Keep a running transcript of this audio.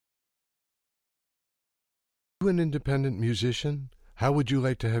You an independent musician? How would you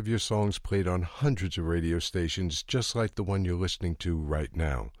like to have your songs played on hundreds of radio stations just like the one you're listening to right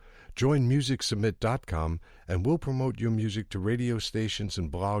now? Join MusicSubmit.com and we'll promote your music to radio stations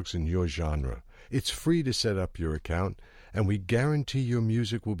and blogs in your genre. It's free to set up your account, and we guarantee your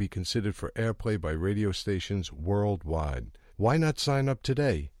music will be considered for airplay by radio stations worldwide. Why not sign up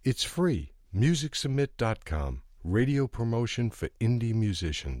today? It's free. MusicSubmit.com. Radio promotion for indie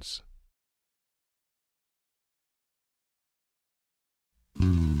musicians.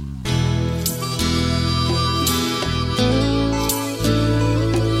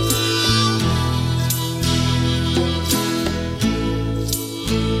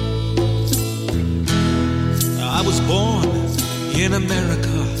 I was born in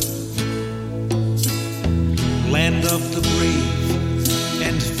America, land of the brave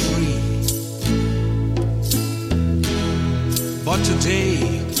and free. But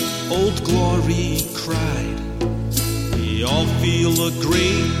today, Old Glory cried. We all feel a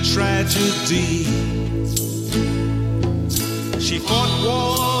great tragedy. She fought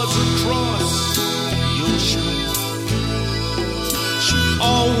wars across the ocean. She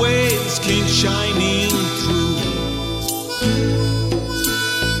always came shining through.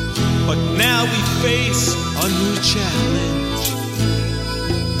 But now we face a new challenge.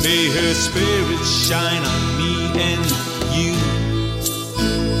 May her spirit shine on me and you.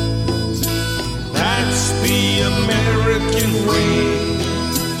 That's the American way.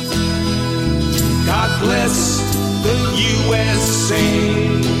 God bless the USA.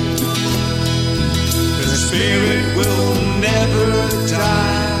 The spirit will never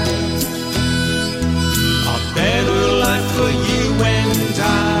die. A better life for you and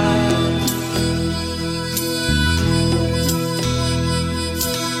I.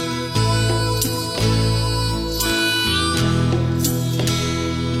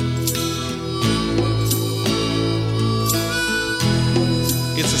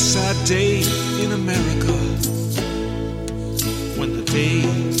 It's a sad day in America when the day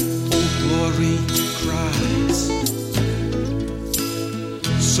Old Glory cries.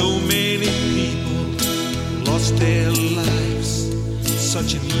 So many people lost their lives.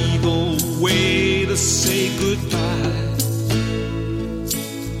 Such an evil way to say goodbye.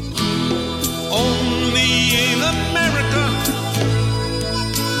 Only in America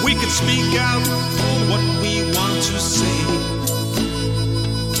we can speak out for what we want to say.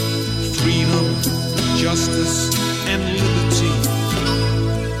 Freedom, justice, and liberty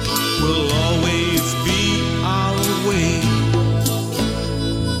will always be our way.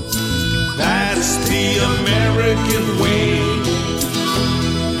 That's the American way.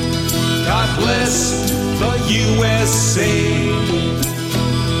 God bless the USA.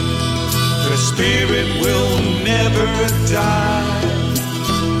 Her spirit will never die.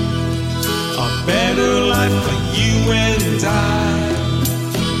 A better life for you and I.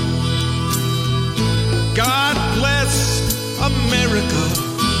 God bless America.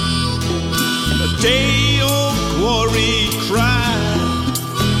 The day Old Glory cried.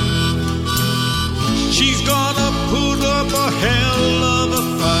 She's gonna put up a hell of a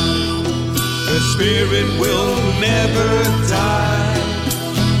fight. Her spirit will never die.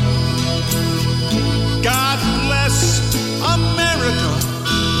 God bless America.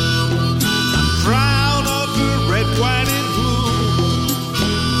 I'm proud of her red, white, and blue.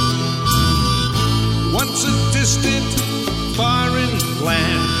 Once a distant, foreign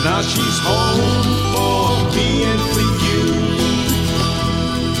land, now she's home for me and for you.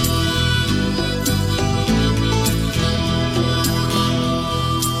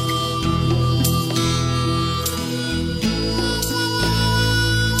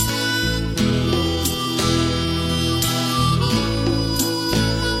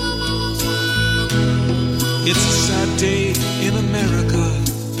 It's a sad day in America.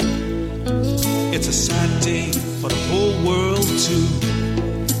 It's a sad day for the whole world too.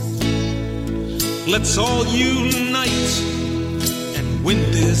 Let's all unite and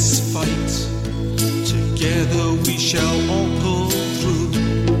win this fight. Together we shall all pull through.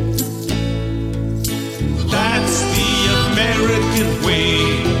 That's the American way.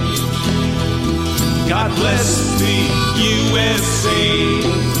 God bless the USA.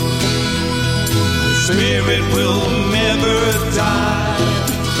 Spirit will never die.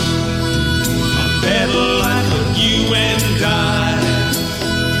 A better life for you and I.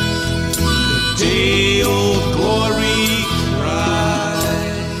 The day Old Glory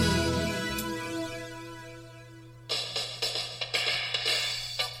cried.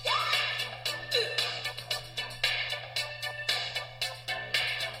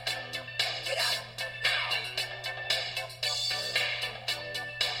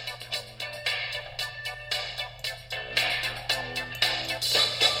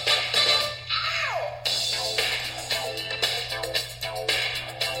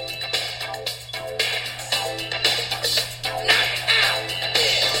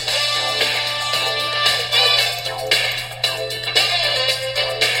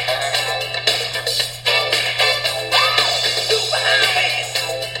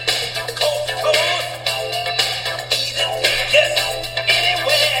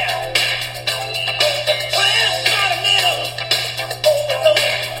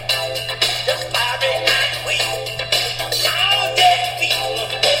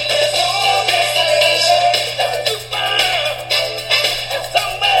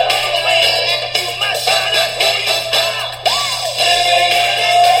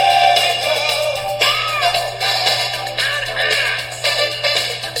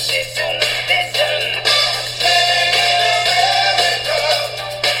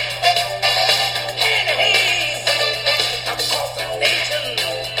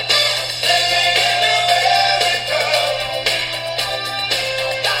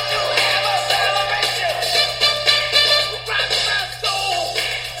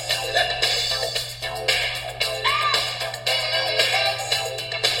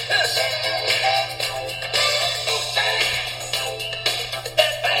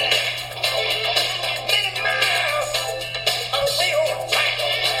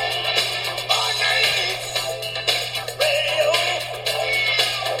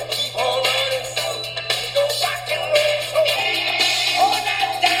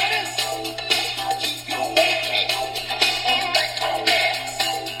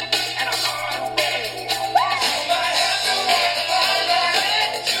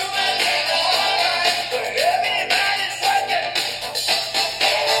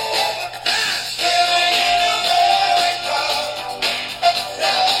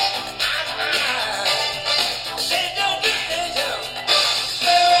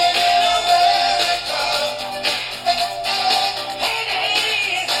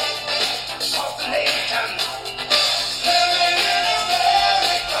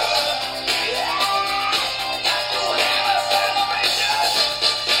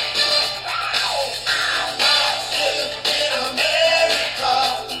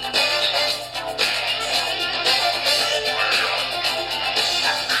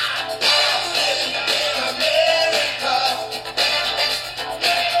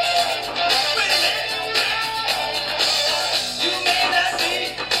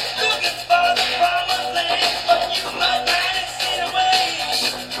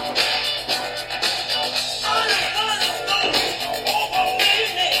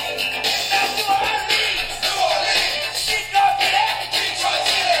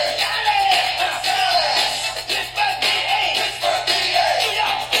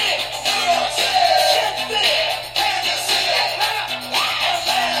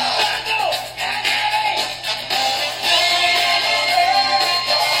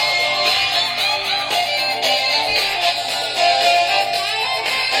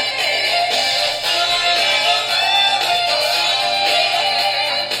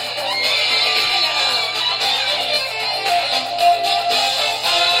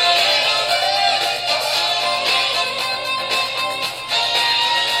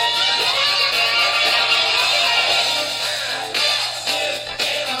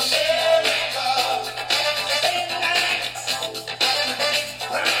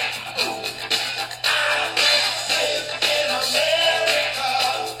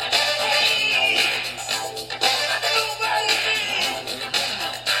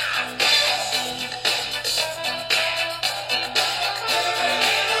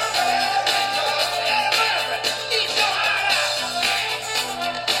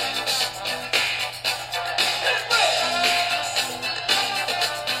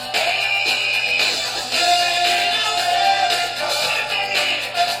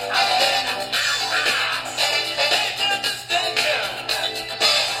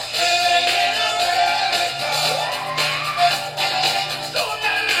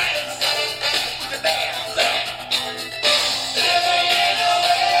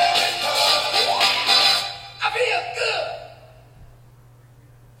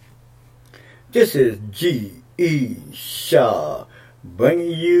 This is G.E. Shaw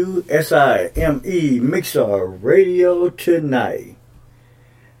bringing you SIME Mixer Radio tonight.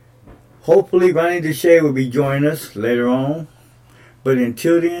 Hopefully Ronnie Deshay will be joining us later on. But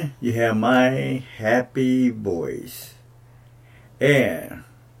until then, you have my happy voice. And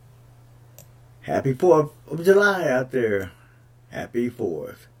happy 4th of July out there. Happy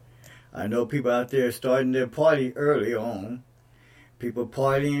 4th. I know people out there starting their party early on. People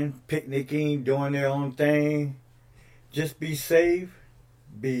partying, picnicking, doing their own thing. Just be safe,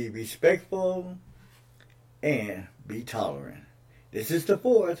 be respectful, and be tolerant. This is the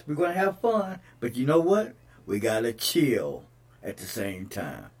 4th. We're going to have fun. But you know what? We got to chill at the same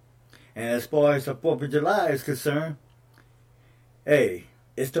time. And as far as the 4th of July is concerned, hey,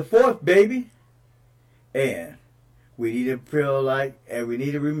 it's the 4th, baby. And we need to feel like, and we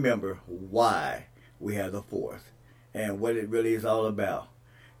need to remember why we have the 4th. And what it really is all about.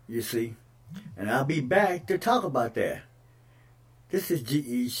 You see? And I'll be back to talk about that. This is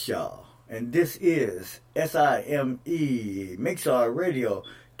G.E. Shaw. And this is SIME Mixer Radio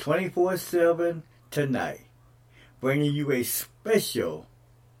 24/7 tonight. Bringing you a special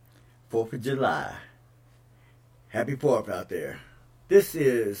 4th of July. Happy 4th out there. This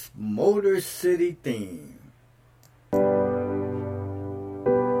is Motor City Theme.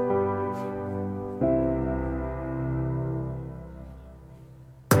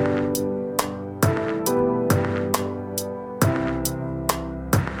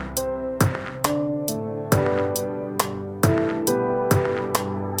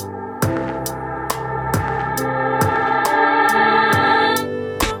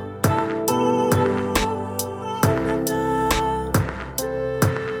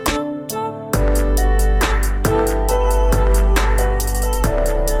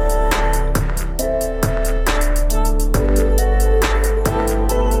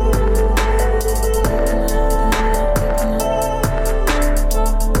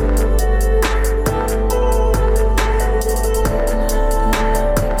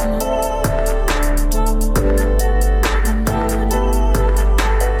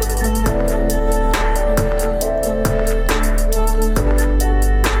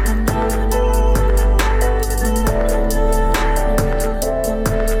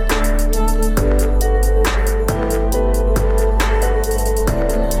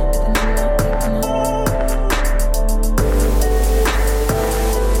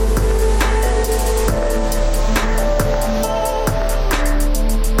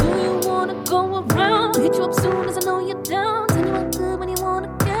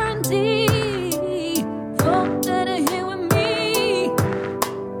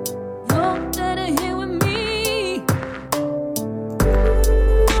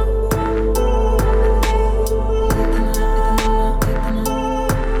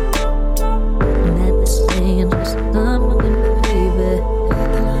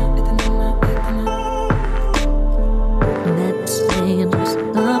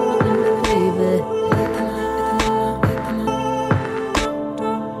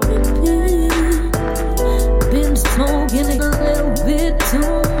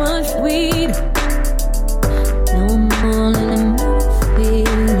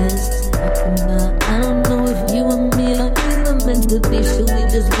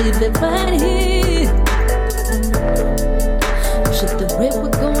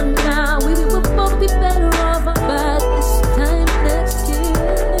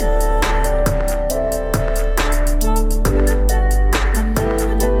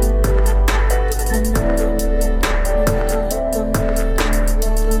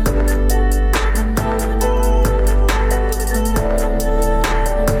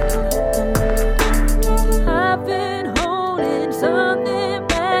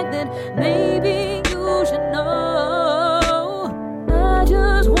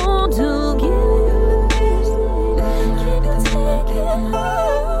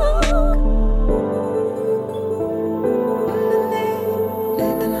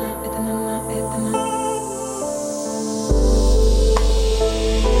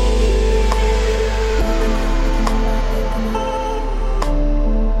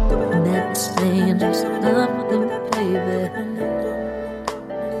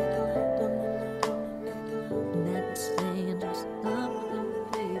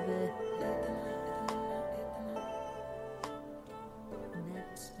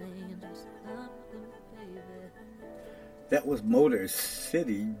 That was Motor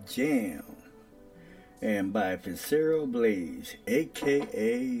City Jam, and by Fitzgerald Blaze,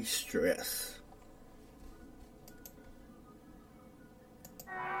 a.k.a. Stress.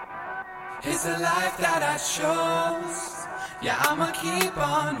 It's the life that I chose. Yeah, I'ma keep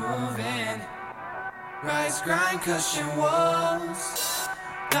on moving. Rise, grind, cushion walls,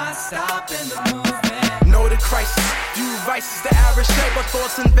 not stopping the movement. Know the crisis, view vices, the average shape of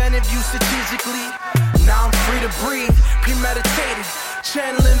thoughts invented, view strategically. Now I'm free to breathe, premeditated.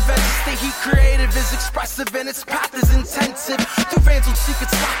 Channeling vengeance, the heat creative is expressive and its path is intensive. Through veins will seek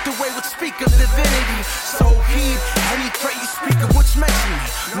it's locked away with speak of divinity. So heed any threat you speak of which mention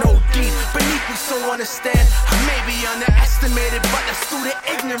me. No deed beneath me, so understand I may be underestimated, but that's through the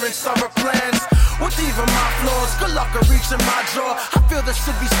ignorance of our plans. With even my flaws, good luck at reaching my jaw. I feel this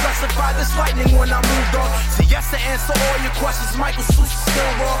should be specified, this lightning when I moved on. So yes, to answer all your questions, Michael Seuss is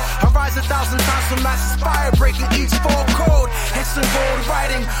still raw. I rise 1,000 times from mass fire, breaking each fall code. It's in gold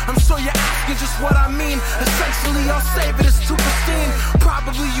writing, I'm sure you're asking just what I mean. Essentially, I'll save it, it's too pristine.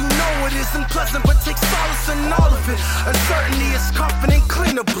 Probably you know it isn't pleasant, but take solace in all of it. Uncertainty is confident,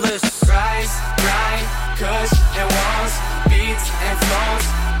 cleaner bliss. Rise, grind, kush and walls, beats and flows.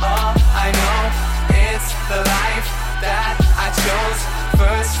 All I know, it's the life that I chose.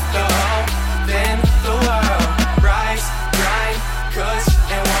 First the hope, then the world. Rise, grind, kush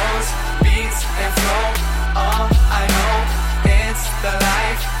and walls, beats and flow. All I know, it's the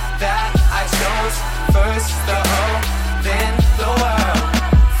life that I chose. First the hope, then the world.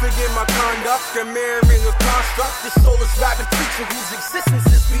 Forget my conduct, and mirroring a construct. This soulless rapping creature whose existence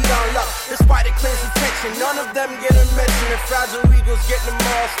is beyond luck. Despite it claims attention, none of them get a mention. And fragile egos get them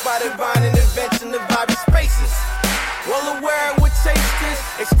all by divine intervention of vibrant spaces. Well aware what taste is,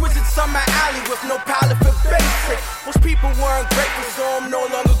 exquisite summer alley with no palate for basic. Most people weren't grateful, so I'm no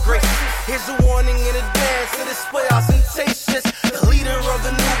longer gracious. Here's a warning in advance to display ostentatious. The leader of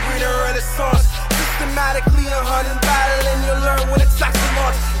the new breeder renaissance. Systematically a hunting battle, and you'll learn when it's time to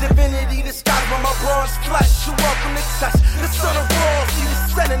launch. Divinity disguised by my bronze flesh. You're welcome to test the son of all. See the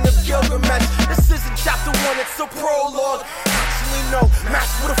descendant of Gilgamesh. This isn't chapter 1, it's a prologue. Actually, no,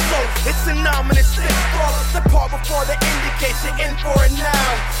 match with a flow. It's an ominous thick fall. The part before the indication, in for it now.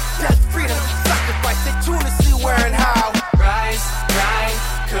 Death, freedom, sacrifice, they tune to see where and how. Rise, grind,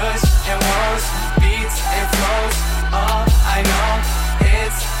 kush and woes, beats and flows. All I know,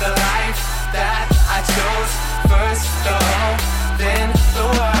 it's the life that I chose. First the hope, then the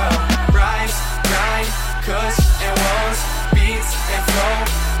world. Rise, grind, kush and woes, beats and flow.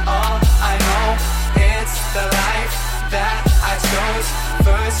 All I know, it's the life that I chose.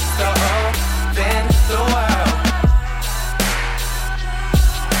 First the hope, then the world.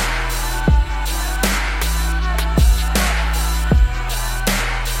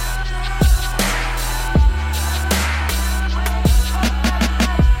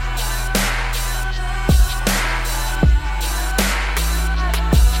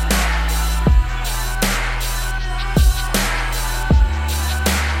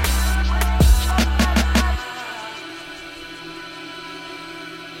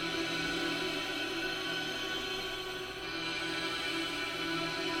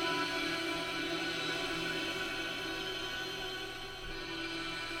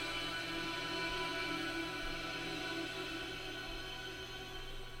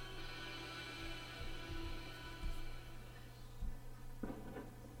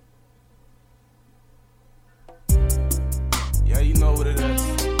 You know what it is.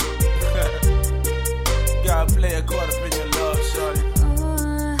 Gotta play a caught up in your love, shorty.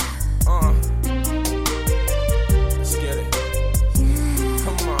 Let's get it. Yeah.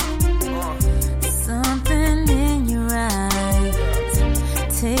 Come on. Something in your eyes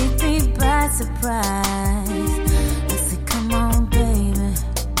take me by surprise. I said, come on, baby.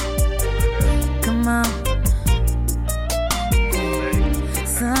 Come on.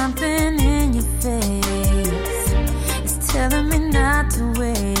 Something in your face is telling me not to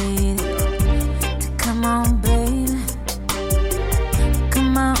wait. To come on, baby.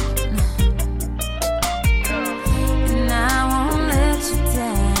 Come on. And I won't let you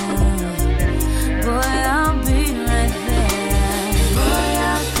down. Boy, I'll be right there. Boy,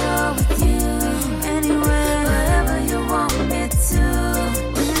 I'll go with you anywhere, wherever you want me to.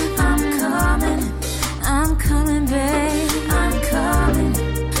 I'm coming, babe.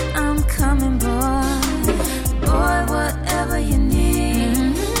 I'm coming, boy. Boy, whatever you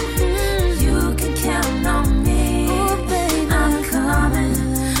need, you can count on me. Ooh, baby, I'm coming,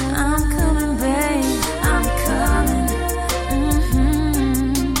 babe. I'm coming.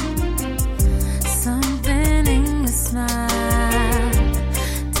 Something in your smile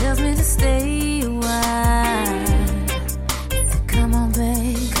tells me to stay a while. So come on,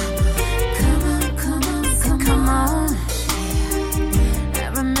 babe. Come on. I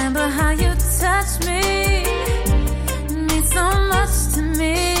remember how you touched me. It means so much to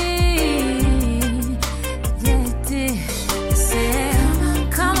me. Yeah, it did. You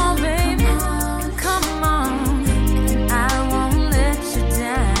said, come on, baby. Come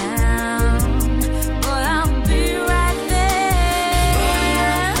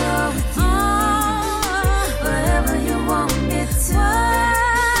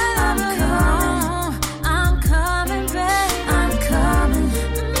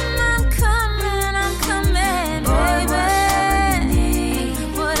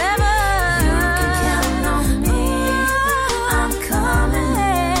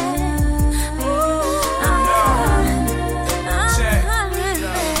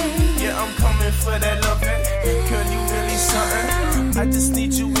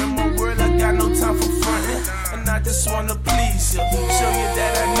just wanna please you, show you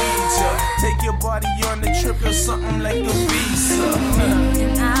that I need you. Take your body on the trip or something like a visa.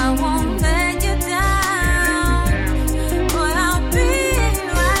 And I won't let you down. Boy, I'll be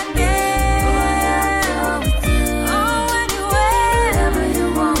right there. Oh, anywhere you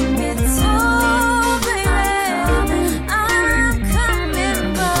want me to, baby. I'm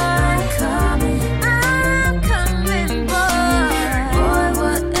coming, boy. I'm coming, boy. Boy,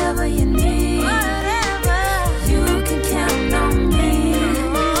 whatever you need, you can count on me.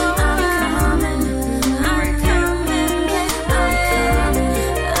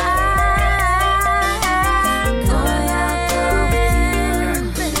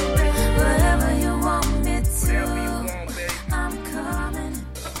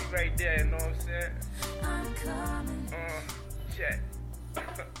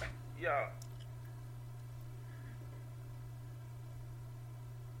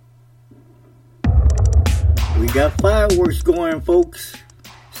 We got fireworks going, folks.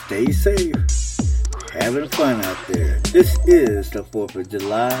 Stay safe. Having fun out there. This is the 4th of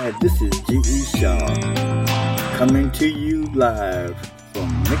July. This is G.E. Shaw coming to you live from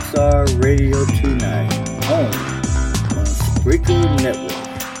Mixar Radio tonight, home on Spreaker Network.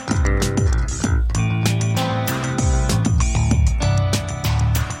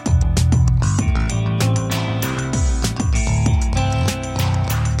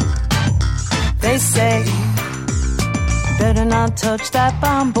 They say, better not touch that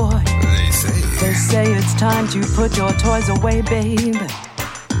bomb, boy. They say it's time to put your toys away, babe.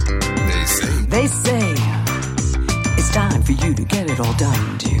 They say it's time for you to get it all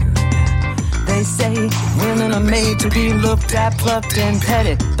done, dude. They say women are made to be looked at, plucked and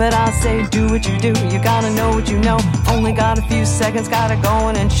petted. But I say do what you do, you gotta know what you know. Only got a few seconds, gotta go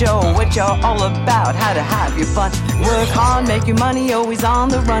on and show what you're all about, how to have your fun. Work hard, make your money, always on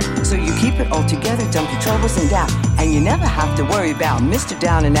the run. So you keep it all together, dump your troubles and doubt. And you never have to worry about Mr.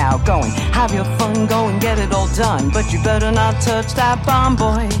 Down and Out going. Have your fun, go and get it all done. But you better not touch that bomb,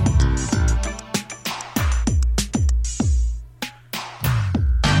 boy.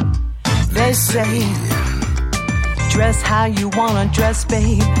 They say, dress how you wanna dress,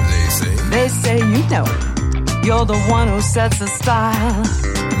 babe. They say, you know, you're the one who sets the style.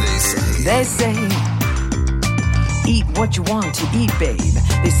 They say, eat what you want to eat, babe.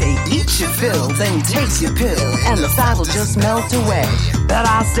 They say, eat your fill, then take your pill, and the fat'll just melt away. But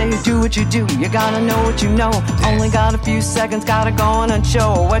I say, do what you do, you gotta know what you know. Only got a few seconds, gotta go on and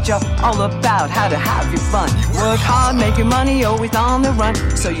show what you're all about, how to have your fun. Work hard, make your money, always on the run.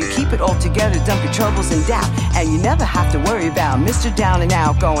 So you keep it all together, dump your troubles and doubt. And you never have to worry about Mr. Down and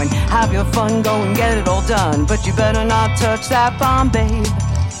Out going. Have your fun, go and get it all done. But you better not touch that bomb, babe.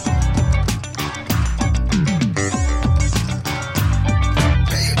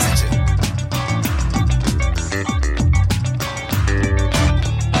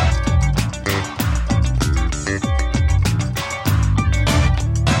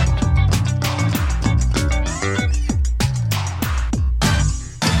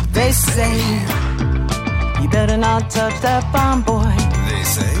 They say, you better not touch that bomb, boy.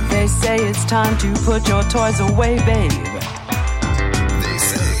 They say it's time to put your toys away, babe.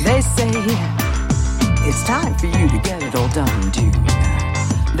 They say it's time for you to get it all done, dude.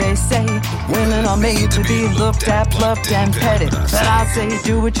 They say women are made to be looked at, plucked and petted. But I say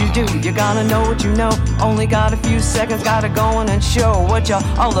do what you do, you gotta know what you know. Only got a few seconds, gotta go on and show what you're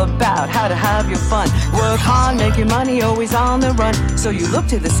all about, how to have your fun. Work hard, make your money, always on the run. So you look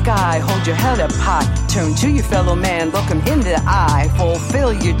to the sky, hold your head up high. Turn to your fellow man, look him in the eye.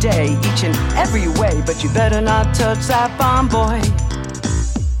 Fulfill your day, each and every way. But you better not touch that bomb, boy.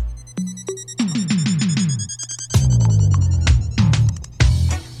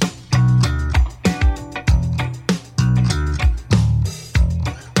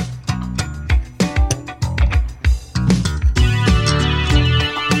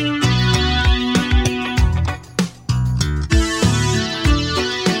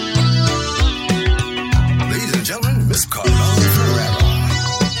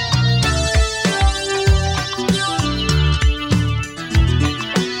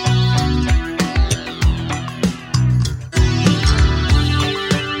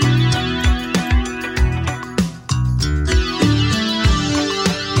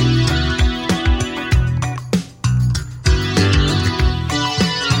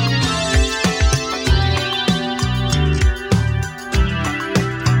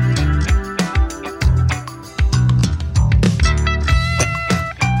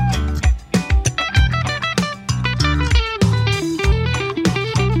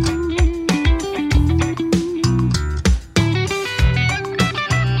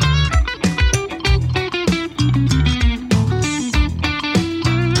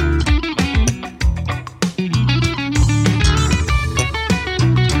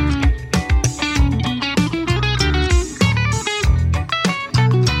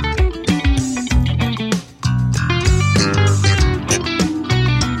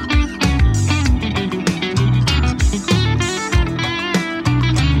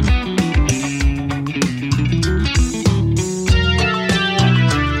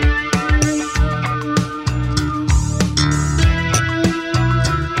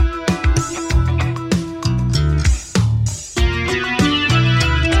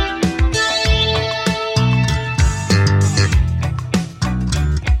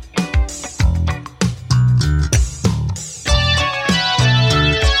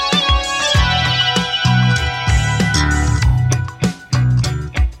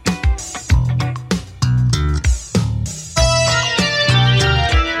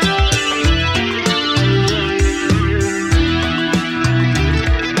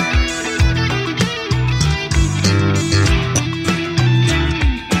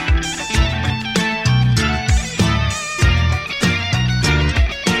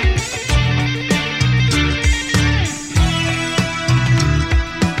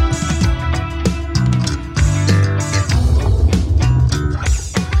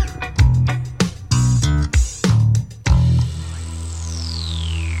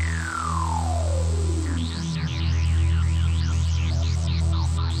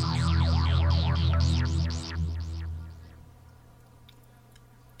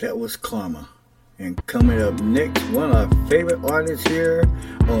 That was Karma. And coming up next, one of our favorite artists here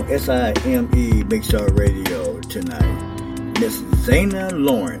on SIME Big Star Radio tonight, Miss Zayna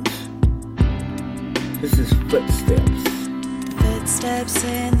Lawrence. This is Footsteps. Footsteps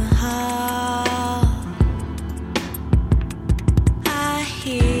in the hall, I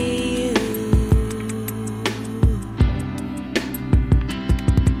hear you.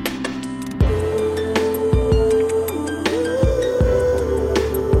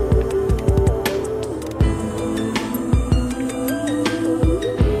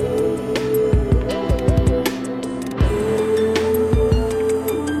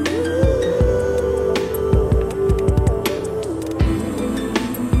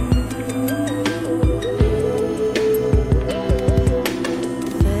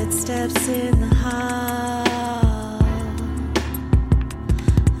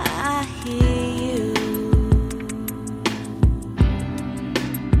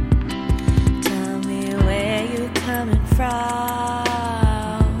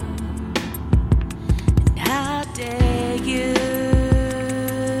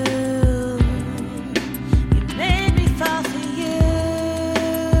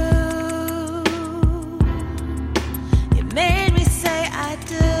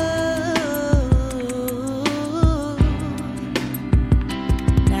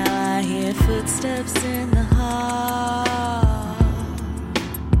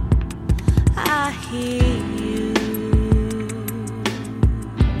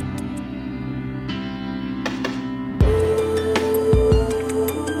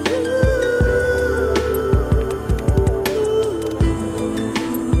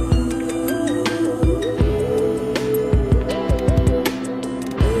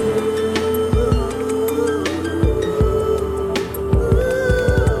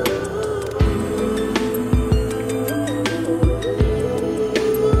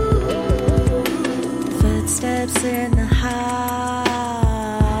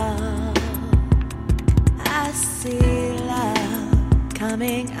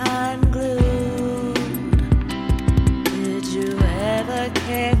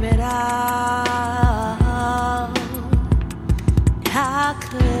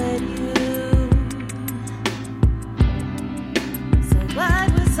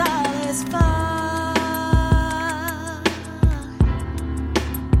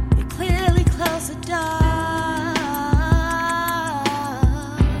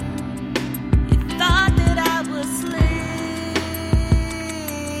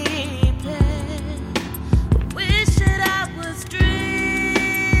 Wish that I was dreaming.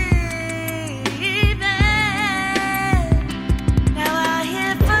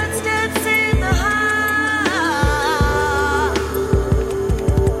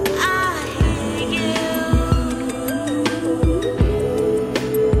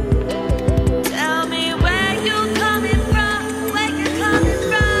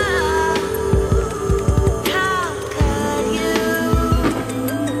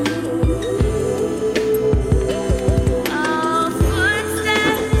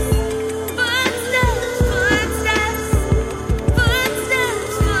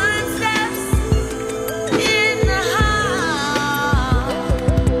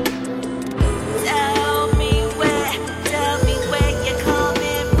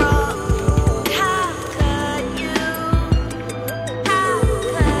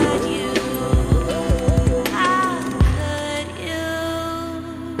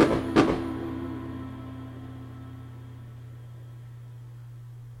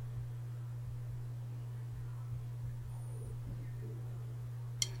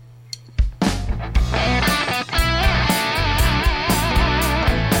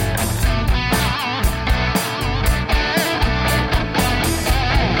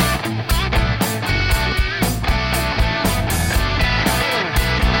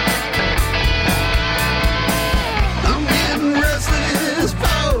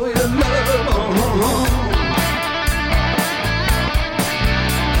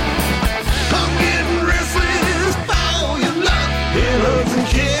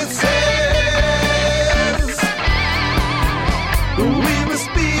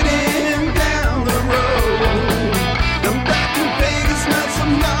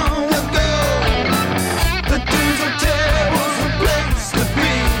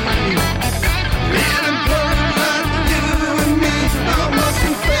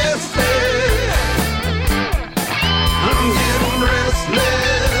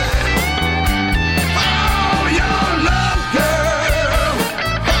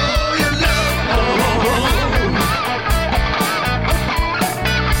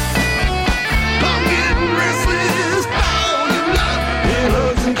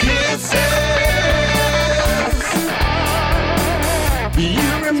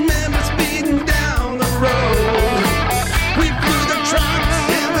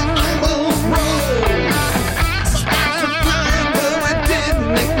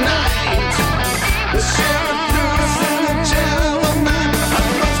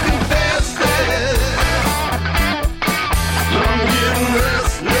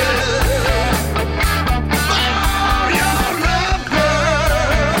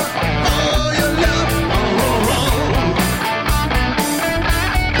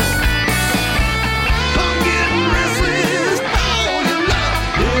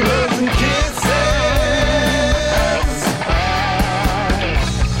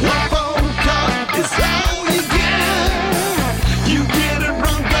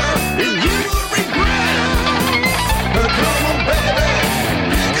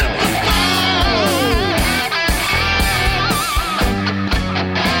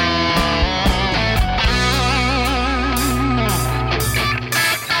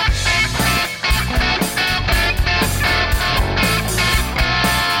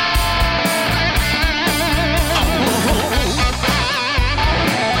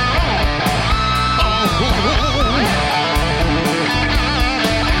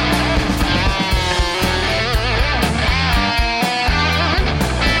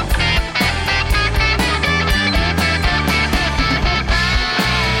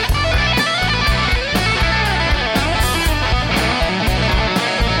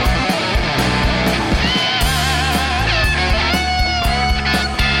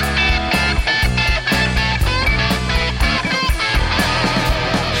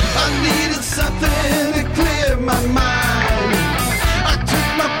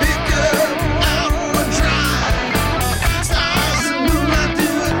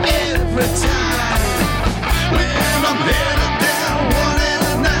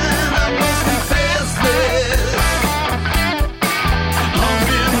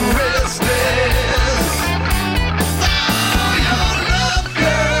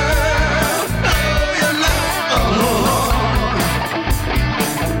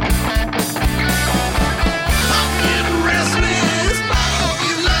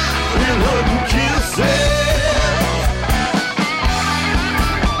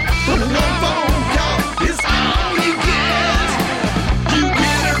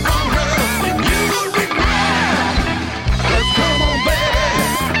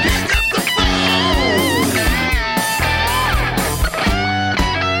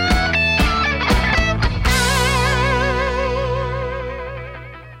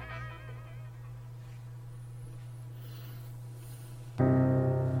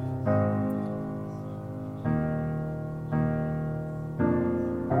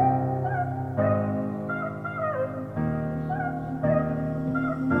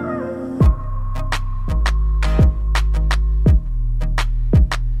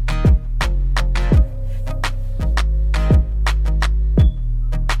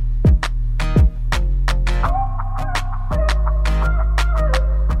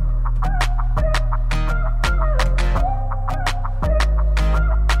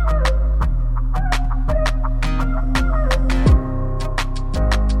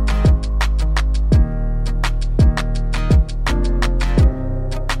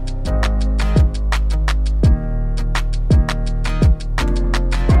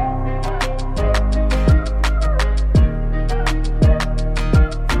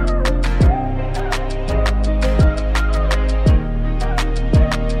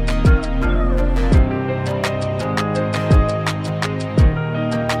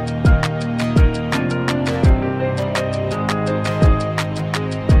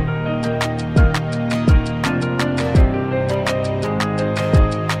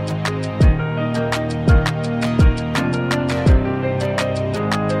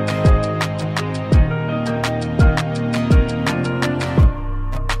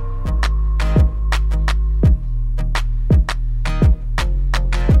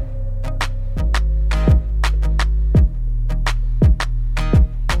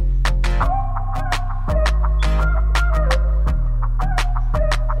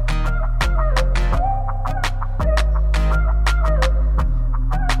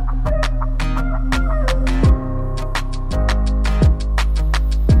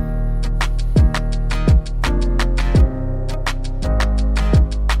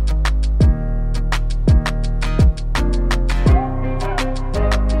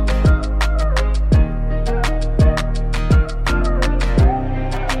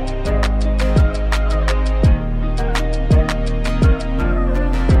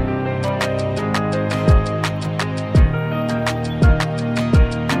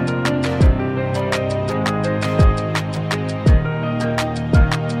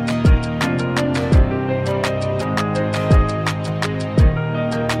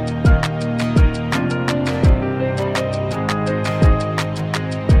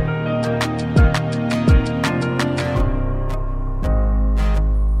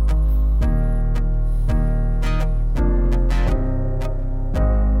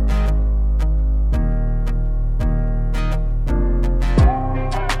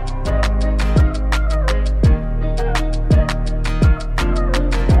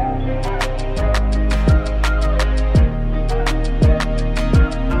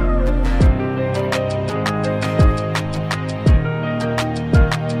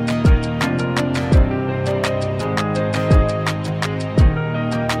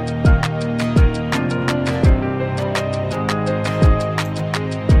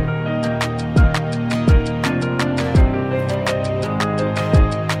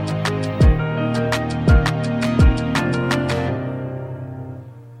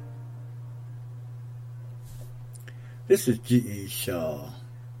 This is G.E. Shaw,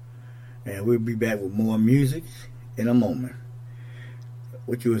 and we'll be back with more music in a moment.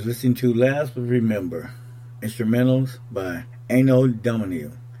 What you was listening to last was Remember, instrumentals by Anno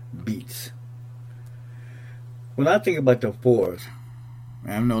Domini Beats. When I think about the 4th,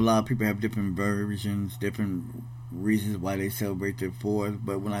 I know a lot of people have different versions, different reasons why they celebrate the 4th,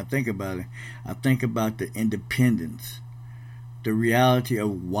 but when I think about it, I think about the independence, the reality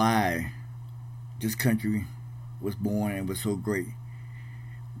of why this country was born and was so great.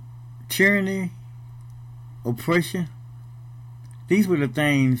 Tyranny, oppression, these were the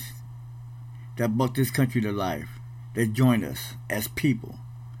things that brought this country to life, that joined us as people.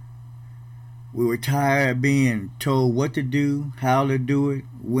 We were tired of being told what to do, how to do it,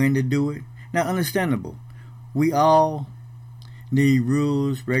 when to do it. Now, understandable. We all need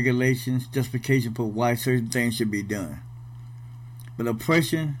rules, regulations, justification for why certain things should be done. But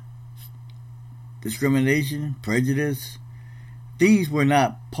oppression, discrimination, prejudice, these were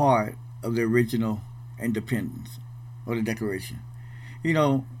not part of the original independence or the Declaration. You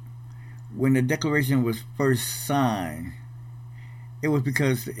know, when the Declaration was first signed, it was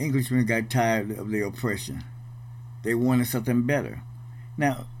because the Englishmen got tired of their oppression. They wanted something better.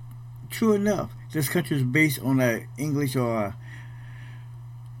 Now, true enough, this country is based on an English or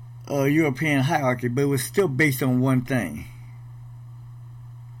a European hierarchy, but it was still based on one thing.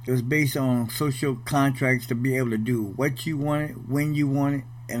 It was based on social contracts to be able to do what you wanted, when you wanted,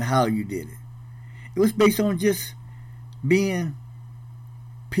 and how you did it. It was based on just being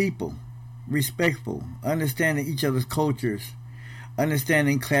people, respectful, understanding each other's cultures,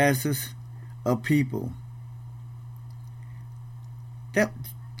 understanding classes of people. That,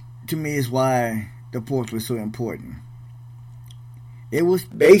 to me, is why the 4th was so important. It was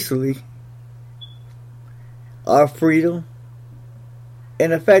basically our freedom,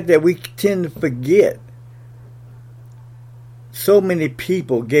 and the fact that we tend to forget so many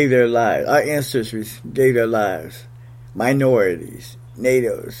people gave their lives. Our ancestors gave their lives. Minorities,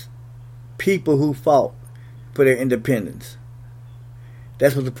 natives, people who fought for their independence.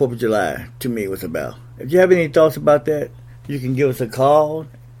 That's what the 4th of July, to me, was about. If you have any thoughts about that, you can give us a call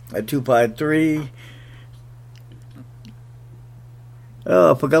at 253.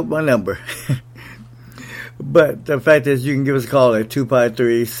 Oh, I forgot my number. But the fact is, you can give us a call at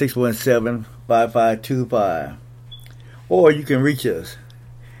 253-617-5525. Or you can reach us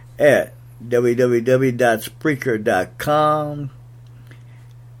at www.spreaker.com.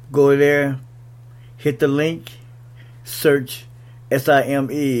 Go there, hit the link, search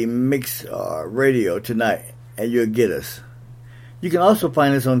SIME Mix Radio Tonight, and you'll get us. You can also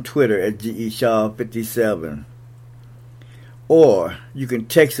find us on Twitter at GEShaw57. Or you can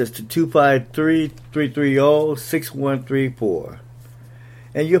text us to 253-330-6134.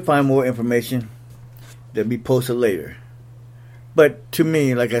 And you'll find more information that'll be posted later. But to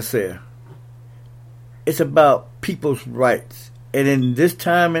me, like I said, it's about people's rights. And in this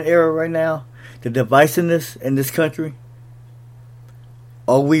time and era right now, the divisiveness in this country,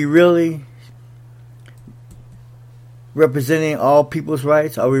 are we really representing all people's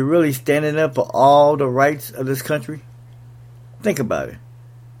rights? Are we really standing up for all the rights of this country? Think about it.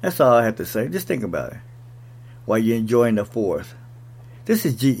 That's all I have to say. Just think about it while you're enjoying the 4th. This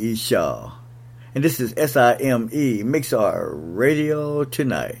is G.E. Shaw, and this is SIME Mixar Radio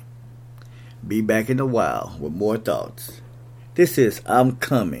Tonight. Be back in a while with more thoughts. This is I'm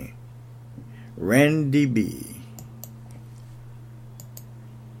Coming, Randy B.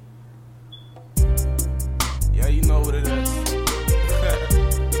 Yeah, you know what it is.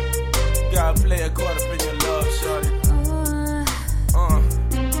 Gotta play a chord up in your love, shorty.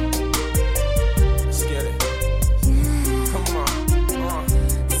 Let's get it. Come on.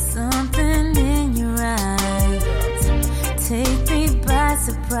 Something in your eyes take me by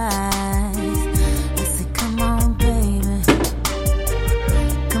surprise. I say, come on, baby.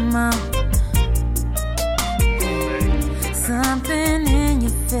 Come on. Something in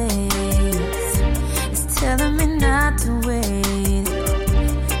your face is telling me not to wait.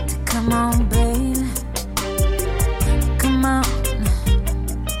 To come on, baby. Come on.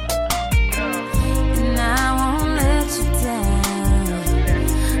 And I won't let you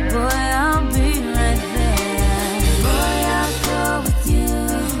down. Boy, I'll be right there. Boy, I'll go with you.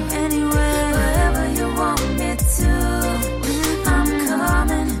 And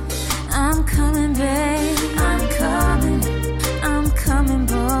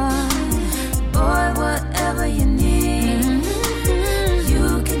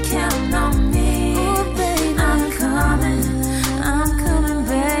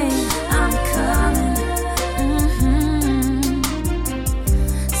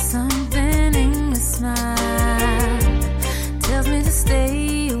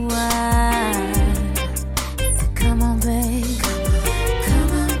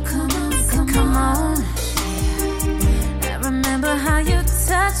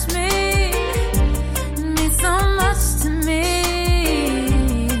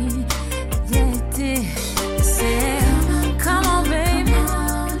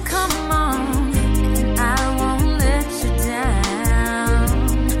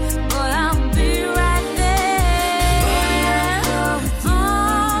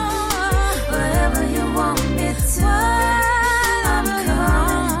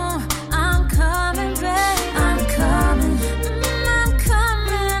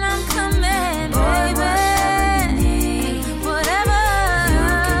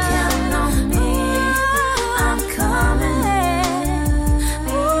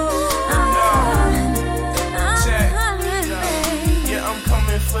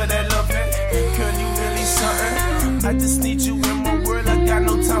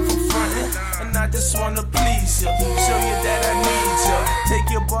just wanna please ya, show you that I need ya. Take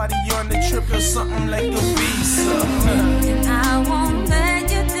your body on a trip or something like a visa. And I won't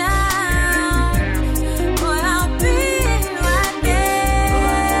let you down. Boy, I'll be right there.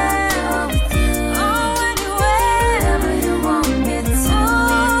 Oh, anywhere you want me to,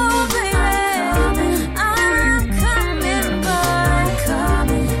 baby. I'm coming, boy.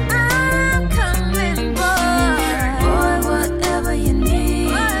 I'm coming, boy. Boy, whatever you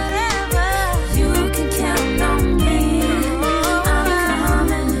need, you can count on me. I'm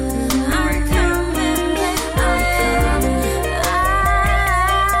coming,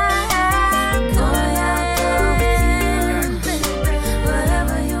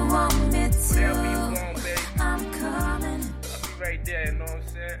 whatever you want me to. I'm coming, I'll be right there, you know what I'm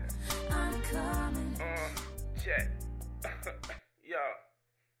saying? I'm coming. Check. Yo.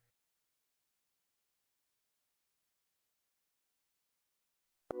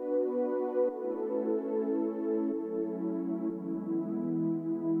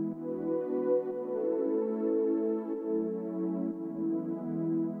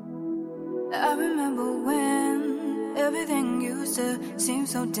 I remember when everything used to seem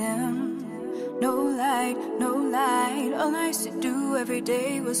so dim. No light, no light. All I used to do every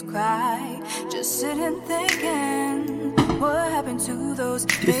day was cry. Just sitting thinking, what happened to those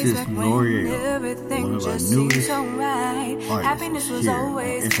days is back when L'Oreal, everything one of our just seemed newest so right. artists Happiness was here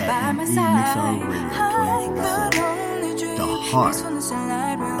always on by my FIM side. Remix on Radio I 24/7. could only dream The heart when the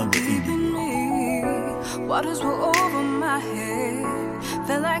sunlight real of the deep in indie me. Waters were over my head.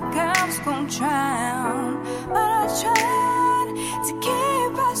 Felt like I was gonna drown, but I tried to keep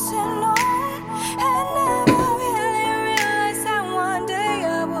pressing on, and never really realized that one day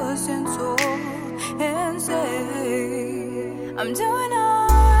I wasn't told and say I'm doing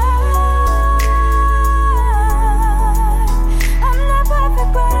alright. I'm not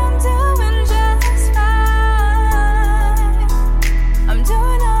perfect, but I'm doing just fine. I'm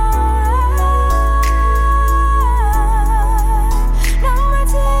doing alright.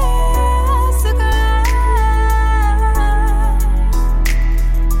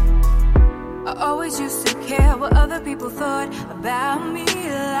 I always used to care what other people thought about me,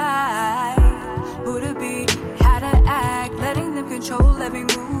 like who to be, how to act, letting them control every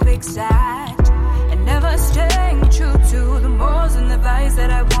move exact, and never staying true to the morals and the values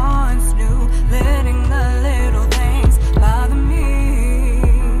that I once knew, letting the little things bother me.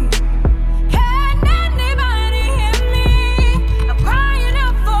 Can anybody hear me? I'm crying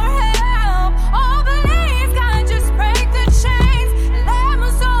out for help. Oh, please, God, just break the chains and let my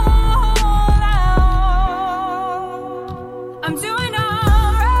soul out. I'm doing alright.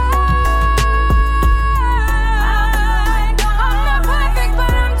 I'm not perfect,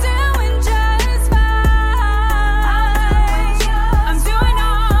 but I'm doing just fine. I'm doing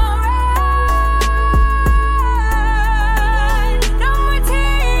alright. No more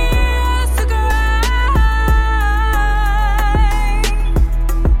tears to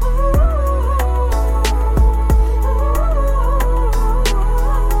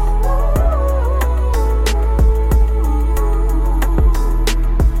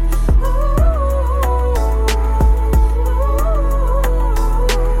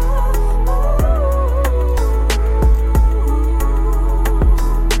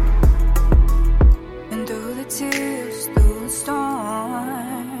and through the tears, through the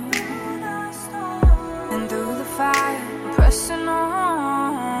storm, and through the fire, I'm pressing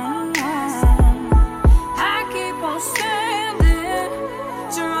on. I keep on standing,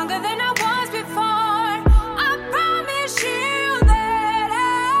 stronger than I was before. I promise you that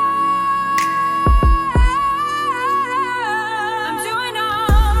I'm doing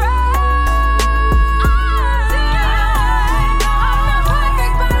alright. I'm not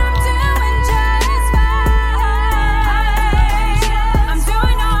perfect, but I'm doing just fine. I'm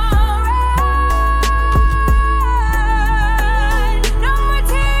doing alright. No more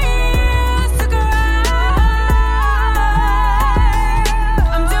tears to cry.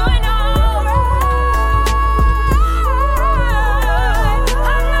 I'm doing alright.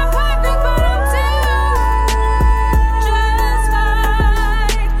 I'm not perfect, but I'm doing just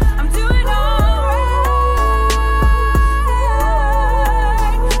fine. I'm doing alright.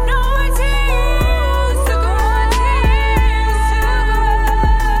 No more tears to cry.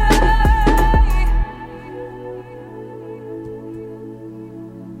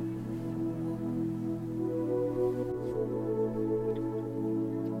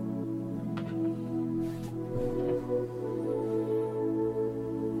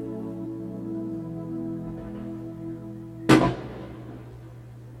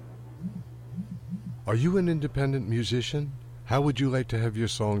 Are you an independent musician? How would you like to have your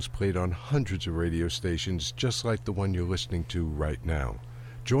songs played on hundreds of radio stations just like the one you're listening to right now?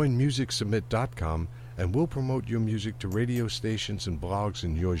 Join MusicSubmit.com and we'll promote your music to radio stations and blogs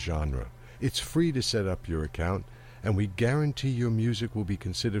in your genre. It's free to set up your account, and we guarantee your music will be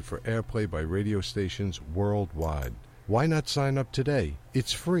considered for airplay by radio stations worldwide. Why not sign up today?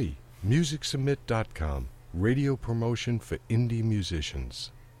 It's free. MusicSubmit.com. Radio promotion for indie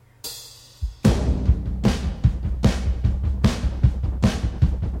musicians.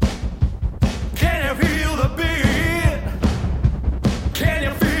 Can you feel the beat? Can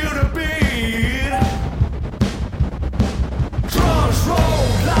you feel the beat? Drums roll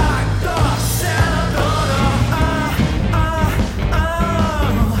like the sound of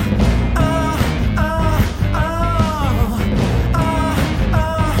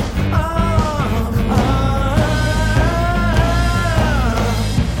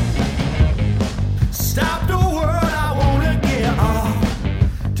stop the world, I wanna get off.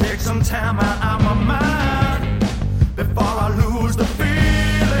 Take some time out of my mind before I lose the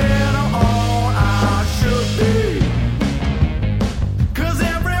feeling of all I should be. 'Cause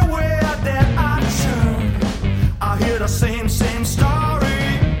everywhere that I turn, I hear the same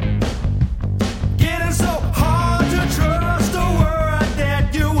story. Getting so hard to trust the word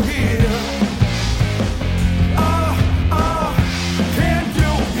that you hear. Oh, can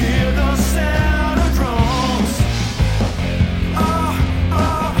you hear the sound of drums? Oh,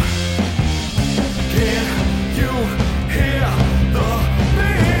 can you hear the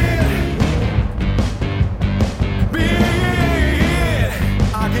beat? Beat,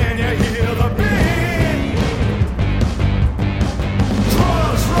 can you hear the beat?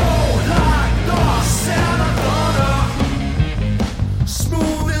 Drums roll like the sound of thunder.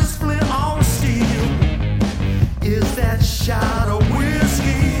 Smooth as flint on steel is that shot of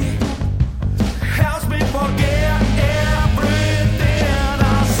whiskey. Helps me forget everything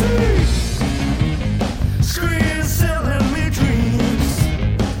I see. Screens selling me dreams,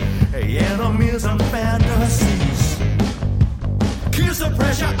 enemies and fantasies. Keeps the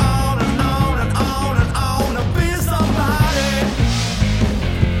pressure on and on and on and on to be somebody.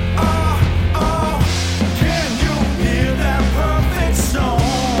 Oh, can you hear that perfect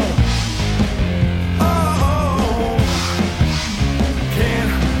song? Oh, can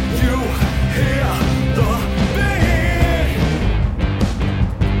you hear the beat?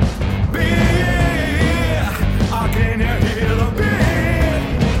 Beat, can you hear the beat?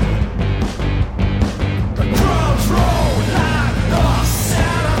 The drums roll like the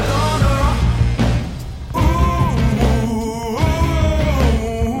sound of thunder.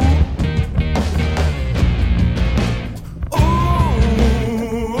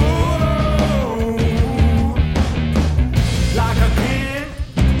 Like a king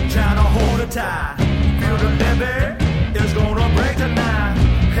trying to hold it tight. Feel the levee is gonna break tonight.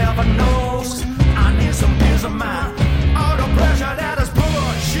 Heaven knows I need some peace of mind. All the pressure that is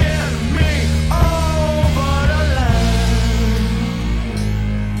pushing me over the line.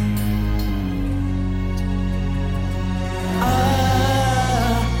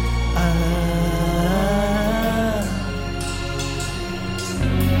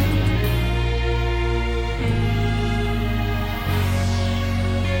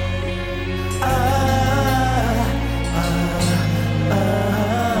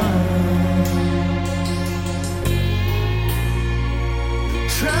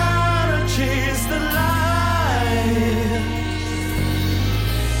 Trying to chase the light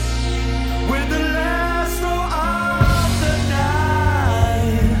with the last throw of the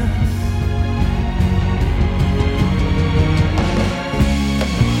night.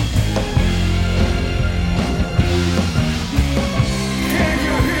 Can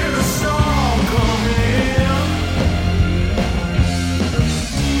you hear the song coming?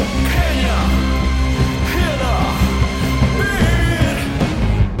 Can you hear the beat?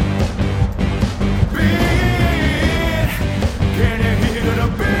 Beat, can you hear the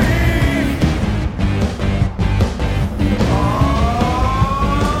beat? Oh,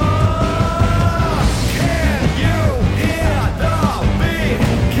 can you hear the beat?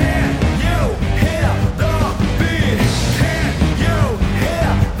 Can you hear the beat? Can you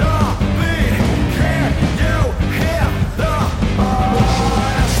hear the beat? Can you hear the? Oh,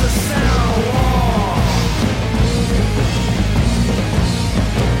 that's the sound of war.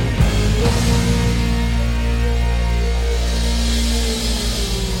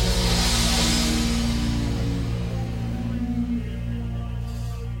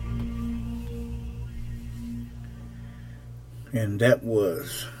 And that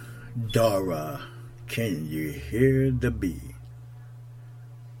was Dara. Can you hear the beat?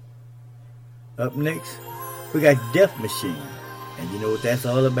 Up next, we got Death Machine. And you know what that's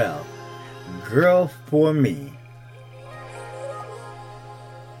all about. Girl for Me.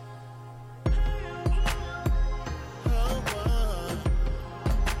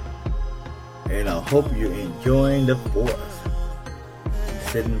 And I hope you're enjoying the 4th.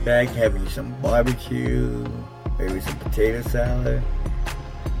 Sitting back, having some barbecue, maybe some potato salad,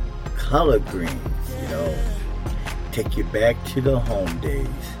 collard greens, you know. Take you back to the home days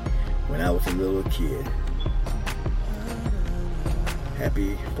when I was a little kid.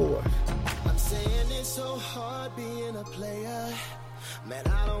 Happy 4th. I'm saying it's so hard being a player. Man,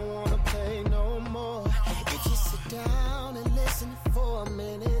 I don't wanna play no more. If you sit down and listen for a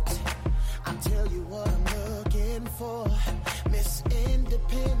minute, I'll tell you what I'm looking for. Miss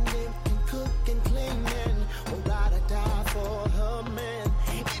Independent can cook and clean and will ride or die for her man.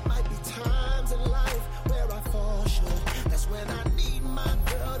 It might be times in life where I fall short. That's when I need my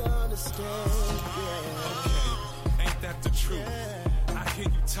girl to understand. Yeah. Okay, ain't that the truth? Yeah. I hear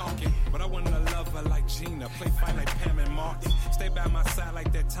you talking, but I wanna love her like Gina, play fight like Pam and Martin, stay by my side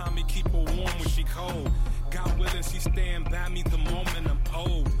like that Tommy, keep her warm when she cold. God willing, she stand by me the moment I'm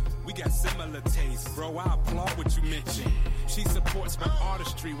old. We got similar tastes, bro, I applaud what you mentioned. She supports my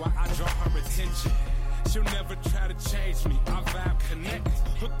artistry while I draw her attention. She'll never try to change me, our vibe connect.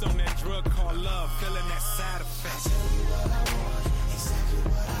 Hooked on that drug called love, feeling that side effect. I'll tell you what I want, exactly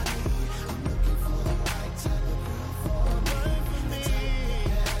what I need. I'm looking for the right type of girl for me. The type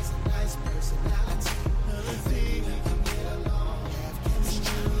that has a nice personality. Maybe we can get along, have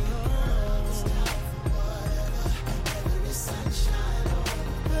chemistry. Girl, it's down for whatever, whether it's sunshine or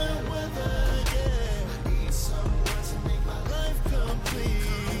bad weather. Yeah, I need someone to make my life complete.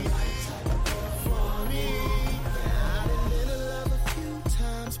 The right type of girl for me. Yeah, I've been in love a few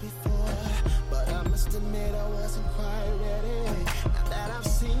times before, but I must admit I wasn't quite ready. Now that I've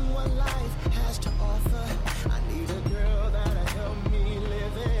seen what life has to offer, I need a girl that'll help me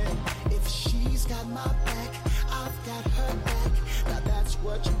live it. If she's got my back, I've got her back. Now that's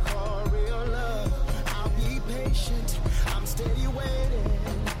what you call real love. I'll be patient, I'm steady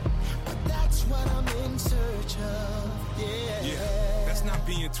waiting, but that's what I'm in search of. Yeah, that's not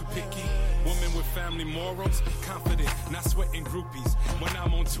being too picky. Woman with family morals, confident, not sweating groupies. When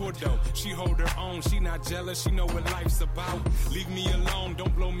I'm on tour though, she hold her own. She not jealous, she know what life's about. Leave me alone,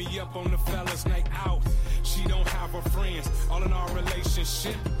 don't blow me up on the fellas night out. She don't have her friends, all in our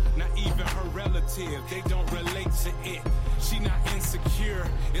relationship. Not even her relative, they don't relate to it. She not insecure,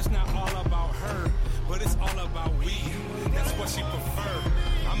 it's not all about her, but it's all about we. That's what she prefer.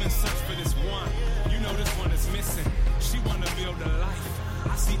 I'm in search for this one, you know this one is missing. She wanna build a life,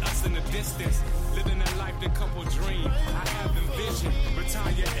 I see us in the distance, living a life the couple dream. I have envisioned,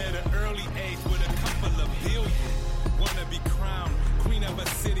 retire at an early age with a couple of billion. Wanna be crowned, queen of a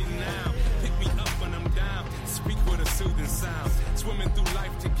city now. Pick me up when I'm down, speak with a soothing sound. Swimming through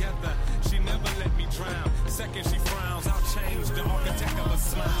life together, she never let me drown. Second she frowns, I'll change the architect of a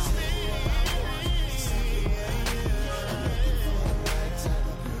smile.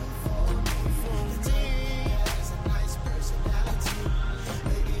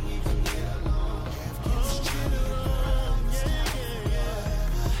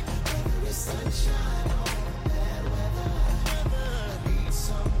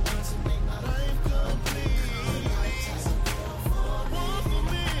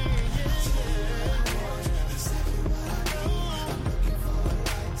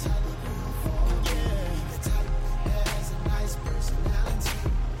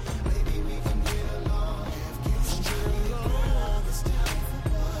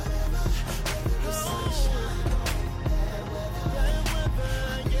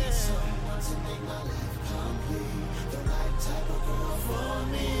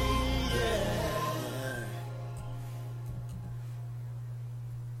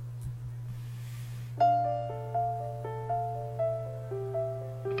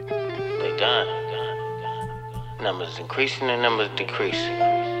 Numbers increasing and numbers decreasing.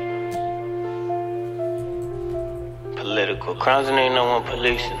 Political crimes and ain't no one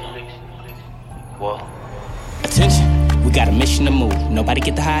policing. Whoa. Attention, we got a mission to move. Nobody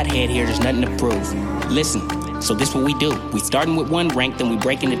get the hot head here, there's nothing to prove. Listen, so this what we do. We starting with one rank, then we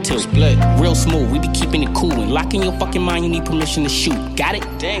break into two. Split. Real smooth, we be keeping it cool. And lock in your fucking mind, you need permission to shoot. Got it?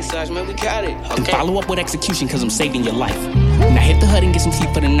 Dang, Sarge, man, we got it. Okay. And follow up with execution, cause I'm saving your life. Now hit the HUD and get some tea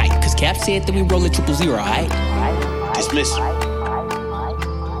for the night. Cause Cap said that we roll at 000, alright? Dismiss.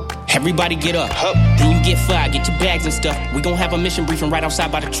 Everybody get up. Then you get fired, get your bags and stuff. We gon' have a mission briefing right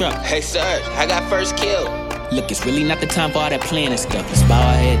outside by the truck. Hey, Sarge, I got first kill. Look, it's really not the time for all that planning stuff. Let's bow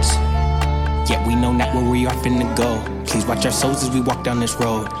our heads. Yet we know not where we are finna go. Please watch our souls as we walk down this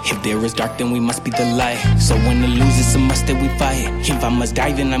road. If there is dark, then we must be the light. So when the lose, it's a must that we fight. If I must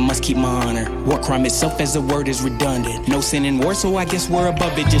die, then I must keep my honor. War crime itself as a word is redundant. No sin in war, so I guess we're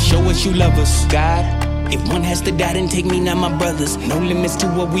above it. Just show us you love us, God. If one has to die, then take me, not my brothers. No limits to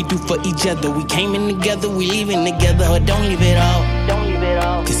what we do for each other. We came in together, we leaving together. Or don't leave it all. Don't leave it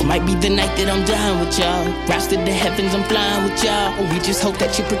all. Cause might be the night that I'm dying with y'all. Rise to the heavens, I'm flying with y'all. We just hope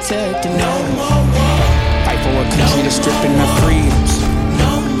that you protect and no more war. Fight for a country that's stripping our freedoms.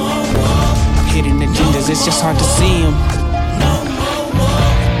 No more war. Hidden agendas, it's just hard to see them. No more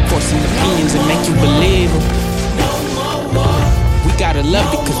war. Forcing opinions and make you believe them. No more war. We gotta love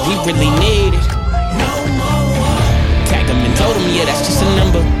it cause we really need it. No more war. Tag them and told them, yeah, that's just a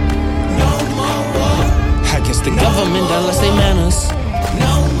number. No more war. I guess the government done lost their manners.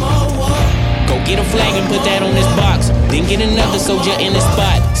 No more war. Go get a flag and put that on this box. Then get another soldier in the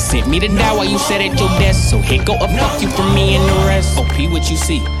spot. Sent me to die while you sat at your desk. So here go a fuck you from me and the rest. OP, what you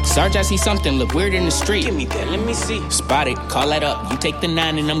see? Sarge, I see something look weird in the street. Give me that, let me see. Spot it, call that up. You take the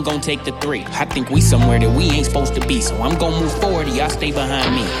 9 and I'm gon' take the 3. I think we somewhere that we ain't supposed to be. So I'm gon' move forward, y'all stay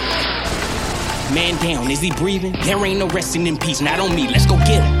behind me. Man down, is he breathing? There ain't no resting in peace, not on me, let's go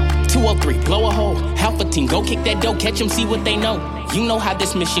get him. 203, blow a hole. Alpha team, go kick that dough, catch them, see what they know. You know how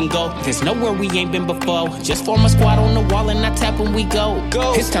this mission go. There's nowhere we ain't been before. Just form a squad on the wall and I tap when we go.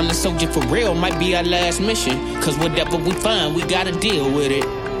 It's time to soldier for real, might be our last mission. Cause whatever we find, we gotta deal with it.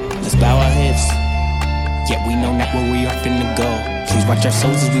 Let's bow our heads. Yet we know not where we are finna go. Please watch our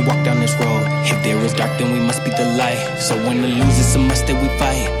souls as we walk down this road. If there is dark, then we must be the light. So when the lose, it's a must that we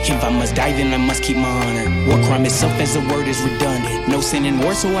fight. If I must die, then I must keep my honor. War crime itself as a word is redundant. No sin in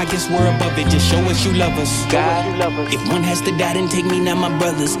war, so I guess we're above it. Just show us you love us, God. If one has to die, then take me, not my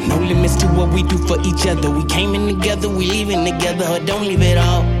brothers. No limits to what we do for each other. We came in together, we leaving together. Or don't leave it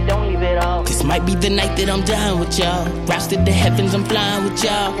all. Don't leave it all. Cause might be the night that I'm dying with y'all. Rise to the heavens, I'm flying with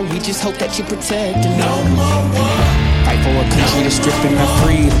y'all. We just hope that you protect and no more war. Fight for a country that's stripping our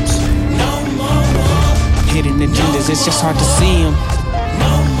freedoms. No more war. Hidden agendas, it's just hard to see them.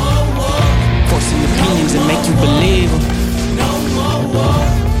 No more war. Forcing opinions and make you believe them. No more war.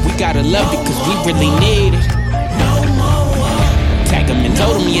 We gotta love it cause we really need it. No more war. Tag them and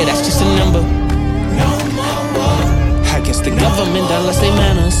told them, yeah, that's just a number. No more war. I guess the government done lost their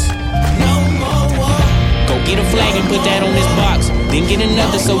manners. No more war. Go get a flag and put that on this box. Then get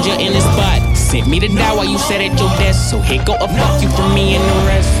another soldier in the spot. Sent me to die while you sat at your desk. So here go a fuck you from me and the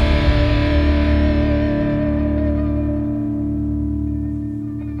rest.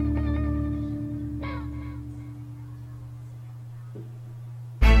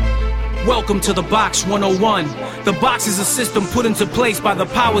 Welcome to the Box 101. The box is a system put into place by the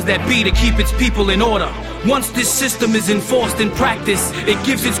powers that be to keep its people in order. Once this system is enforced in practice, it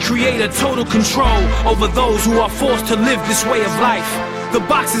gives its creator total control over those who are forced to live this way of life. The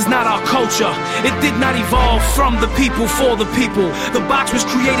box is not our culture. It did not evolve from the people for the people. The box was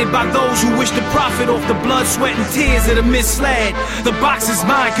created by those who wish to profit off the blood, sweat, and tears that are misled. The box is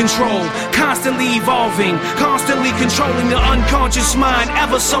mind control, constantly evolving, constantly controlling the unconscious mind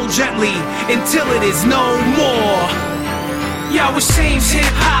ever so gently until it is no more. Yo, it seems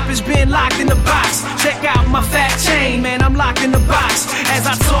hip-hop has been locked in the box. Check out my fat chain, man, I'm locked in the box. As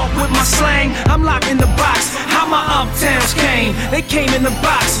I talk with my slang, I'm locked in the box. How my uptowns came, they came in the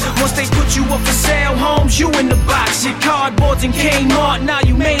box. Once they put you up for sale, homes, you in the box. Your cardboards and Kmart, now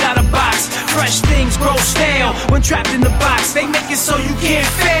you made out of box. Fresh things grow stale when trapped in the box. They make it so you can't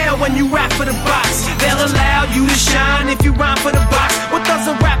fail when you rap for the box. They'll allow you to shine if you rhyme for the box. What does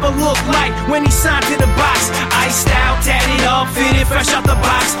a rapper look like when he signed to the box? Iced out, tatted up, fitted fresh out the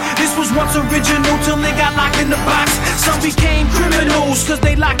box. This was once original till they got locked in the box. Some became criminals cause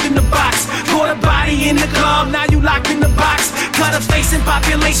they locked in the box. Caught a body in the club, now you locked in the box. Cut a face in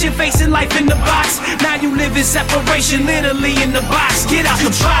population, facing life in the box. Now you live in separation, literally in the box. Get out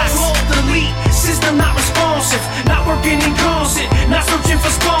the box. Delete, system not responsive, not working in concert, not searching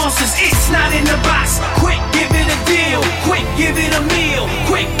for sponsors. It's not in the box. Quick, give it a deal. Quick, give it a meal.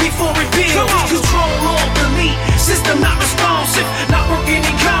 Quick before it builds. Control, alt, delete, system not responsive, not working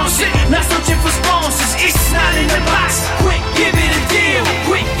in concert, not searching for sponsors. It's not in the box. Quick, give it a deal.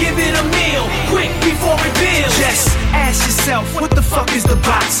 Quick, give it a meal. Quick before it builds. Just ask yourself, what the fuck is the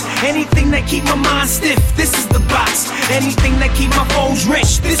box? Anything that keep my mind stiff, this is the box. Anything that keep my foes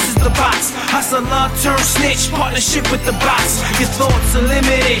rich, this is the box. Hustler turn snitch, partnership with the box. Your thoughts are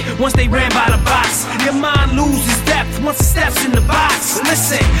limited once they ran by the box. Your mind loses depth once it steps in the box.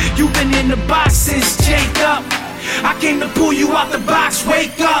 Listen, you've been in the box since Jacob. I came to pull you out the box,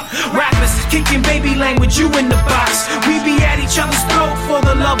 wake up. Rappers kicking baby language, you in the box. We be at each other's throat for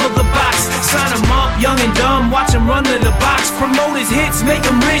the love of the box. Sign him up, young and dumb, watch him run to the box. Promote his hits, make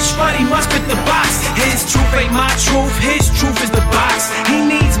him rich, but he must fit the box. His truth ain't my truth, his truth is the box. He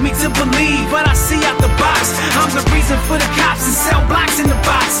needs me to believe, but I see out the box. I'm the reason for the cops and sell blocks in the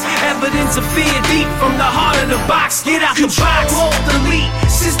box. Evidence of fear deep from the heart of the box. Get out the box. Control, delete,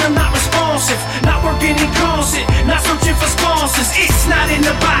 system not responsive, not working in concert, not searching for sponsors. It's not in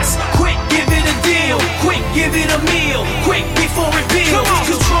the box. Quick, give it a deal. Quick, give it a meal. Quick before it peels.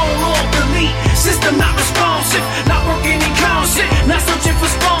 Control, alt, delete, system not responsive, not working in concert, not searching for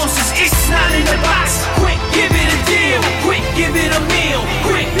sponsors. It's not in the box. Quick, give it a deal. Quick, give it a meal.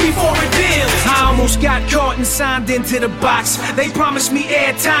 Quick before it peels. I almost got caught and signed into the box. They promised me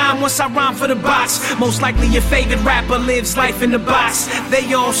airtime once I rhyme for the box. Most likely your favorite rapper lives life in the box.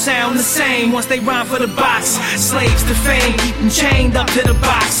 They all sound the same once they rhyme for the box. Slaves to fame, keep them chained up to the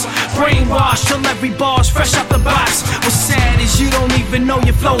box. Brainwashed till every bar's fresh out the box. What's sad is you don't even know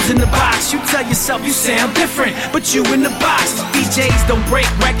your flow's in the box. You tell yourself you sound different, but you in the box. DJs don't break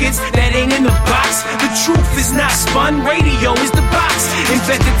records that ain't in the box. The truth is not spun, radio is the box.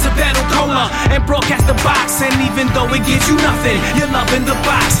 Invented to battle cola and broadcast the box. And even though it gives you nothing, you're loving the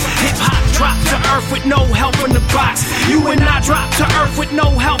box. Hip hop dropped to earth with no help from the box. You and I dropped to earth with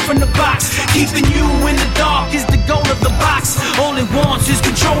no help from the box. Keeping you in the dark is the goal of the box. All it wants is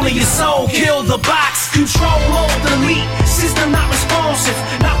controlling your soul. Kill the box. Control, alt, delete. System not responsive,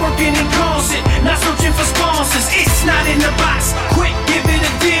 not working in concert, not searching for sponsors. It's not in the box. Quick, give it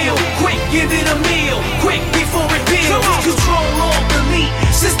a deal. Quick, give it a meal. Quick before it peels. Control, alt, delete.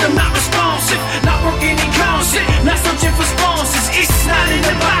 System not responsive, not working in concert, not searching for sponsors. It's not in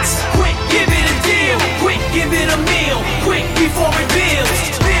the box. Quick, give it a deal. Quick, give it a meal. Quick before it peels.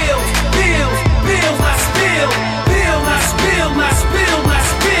 Bills, bills, bills, not spill. Bill, not spill, not spill, not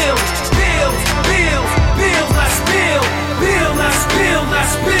spill. Bills, bills, bills, not spill. Bill, not spill, not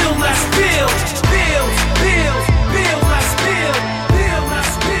spill, not spill. Bills, bills, bills, not spill. Bill, not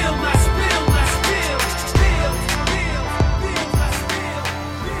spill, not spill, not spill. Bills, bills, bills, not spill. Bill, not spill,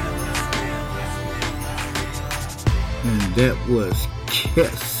 not spill. And that was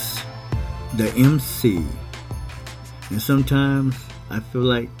Kiss, the MC. And sometimes I feel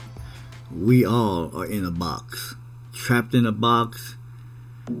like we all are in a box, trapped in a box,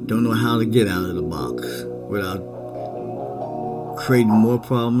 don't know how to get out of the box without creating more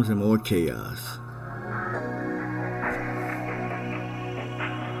problems and more chaos.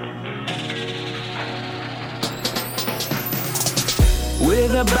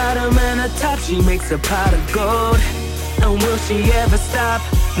 With a bottom and a top, she makes a pot of gold. And will she ever stop?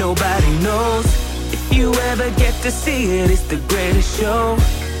 Nobody knows. If you ever get to see it, it's the greatest show.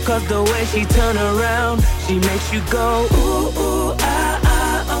 Cause the way she turn around, she makes you go ooh, ooh, ah,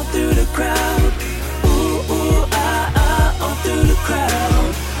 ah, all through the crowd. Ooh, ooh, ah, ah, all through the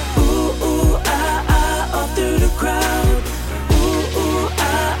crowd. Ooh, ooh, ah, ah, all through the crowd. Ooh, ooh,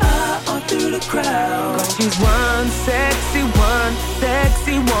 ah, ah, all through the crowd. Cause she's one sexy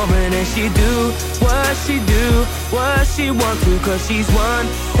woman, and she do what she want to. Cause she's one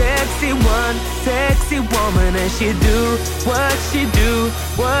sexy woman, and she do what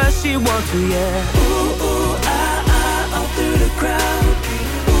she want to, yeah. Ooh, ooh, ah, ah, all through the crowd.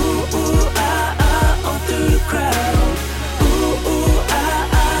 Ooh, ooh, ah, ah, all through the crowd. Ooh, ooh, ah,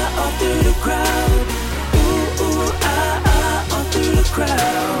 ah, all through the crowd. Ooh, ooh, ah, ah, all through the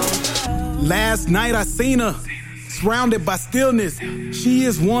crowd. Last night I seen her surrounded by stillness. She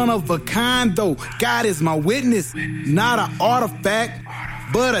is one of a kind, though God is my witness. Not an artifact,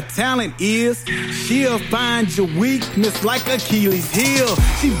 but a talent is. She'll find your weakness like Achilles' heel.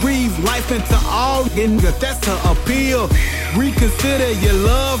 She breathes life into all, nigga, that's her appeal. Reconsider your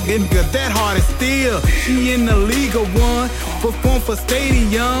love, nigga, that heart is still. She in the League of One, perform for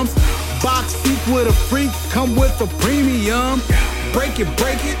stadiums. Box seat with a freak, come with a premium. Break it,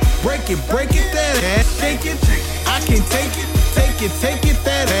 that ass, shake it. I can take it,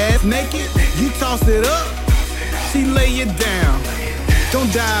 that ass naked. You toss it up, she lay it down.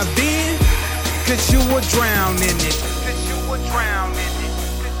 Don't dive in, cause you will drown in it.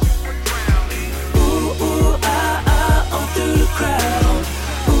 Ooh, ooh, ah, ah, all through the crowd.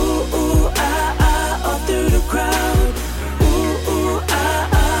 Ooh, ooh, ah, ah, all through the crowd. Ooh, ooh, ah,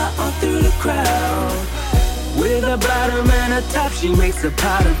 ah, all through the crowd. With a bottom and a top, she makes a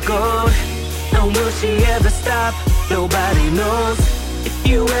pot of gold. And will she ever stop? Nobody knows. If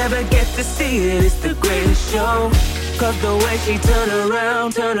you ever get to see it, it's the greatest show. Cause the way she turn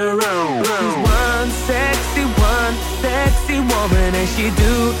around. She's one sexy woman, and she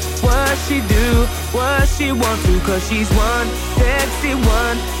do what she want to. Cause she's one sexy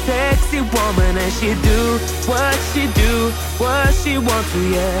woman, and she do what she want to,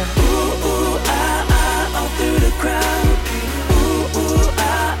 yeah. Ooh, ooh, ah, ah, all through the crowd. Ooh, ooh,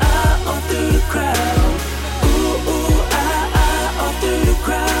 ah, ah, all through the crowd. Ooh, ooh, ah, ah, all through the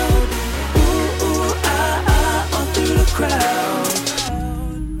crowd. Ooh, ooh, ah, ah, all through the crowd.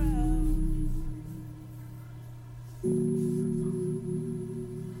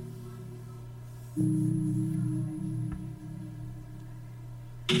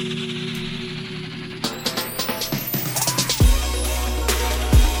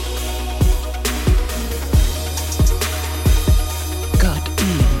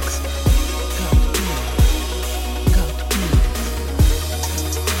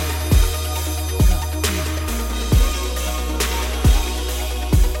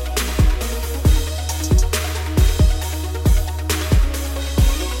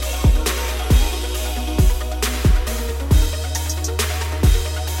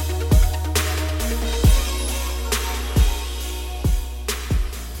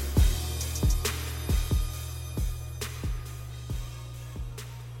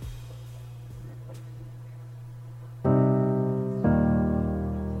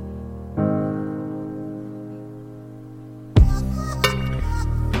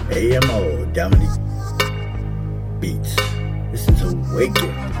 AMO, Dominic Beats. This is Awaken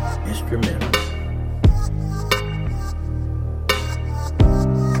Instrumental.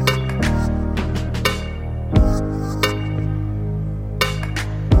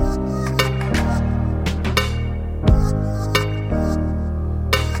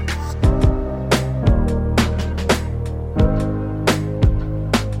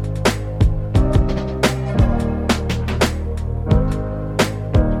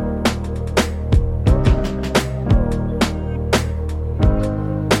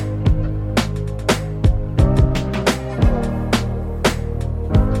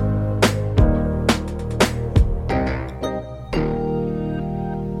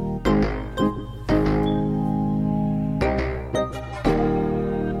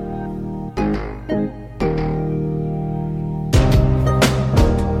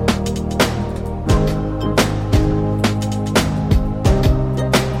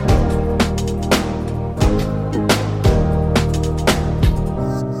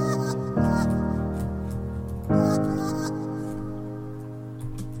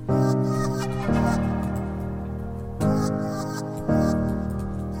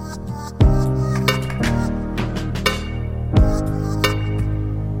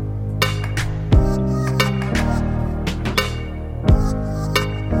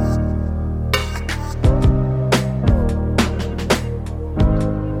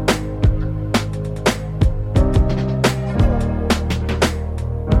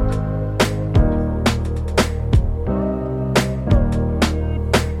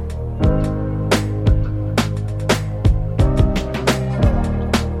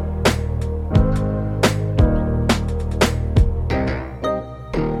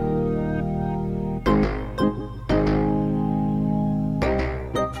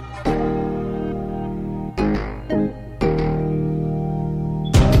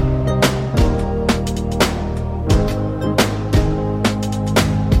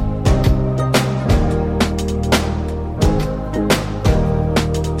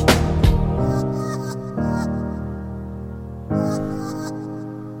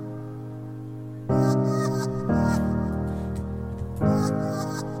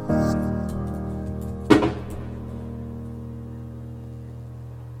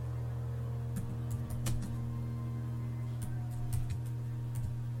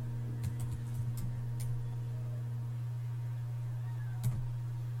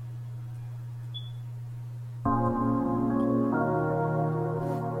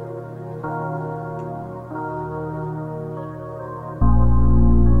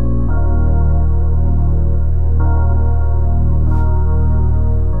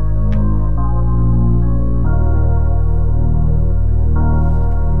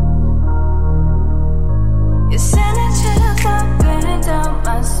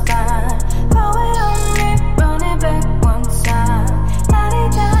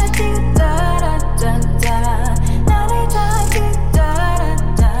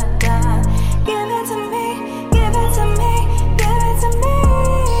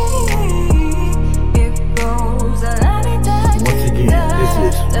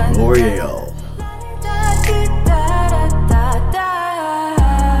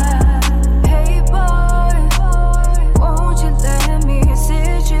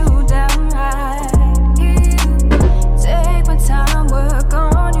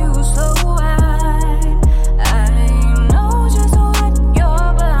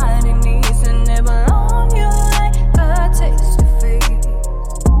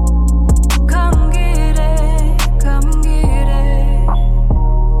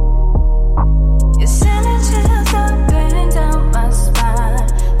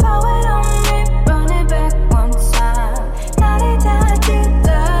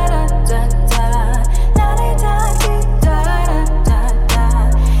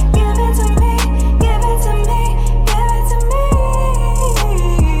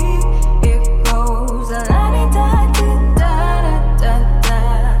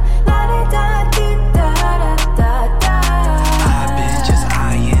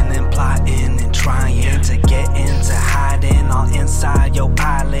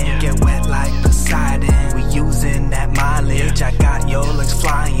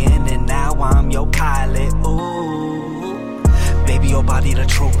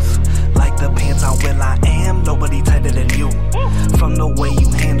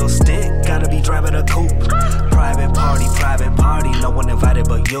 handle stick, gotta be driving a coupe. Private party, no one invited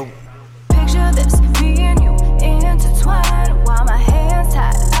but you. Picture this, me and you intertwined, while my hands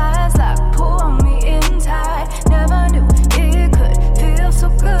tied, eyes locked, pull me in tight. Never knew it could feel so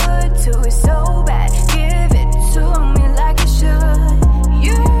good to it so bad. Give it to me like it should.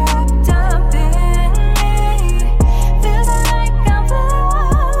 You wrapped up in me, feels like I'm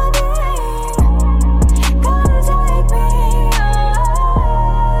floating. Come take me away.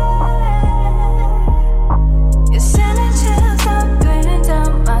 You're sending chills up and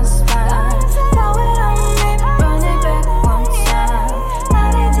down my spine. Throw it on me, run it back one time.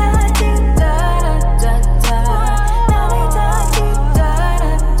 La-di-da-di-da-da-da-da.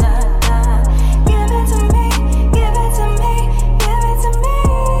 La-di-da-di-da-da-da-da. Give it to me, give it to me, give it to me.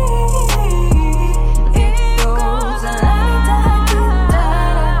 It goes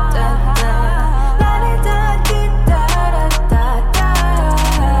la-di-da-di-da-da-da-da. La-di-da-di-da-da-da-da.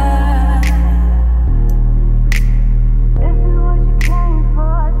 This is what you came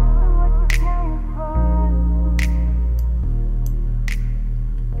for, this is what you came for.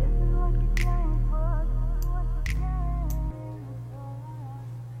 This is what you came for, this is what you came for.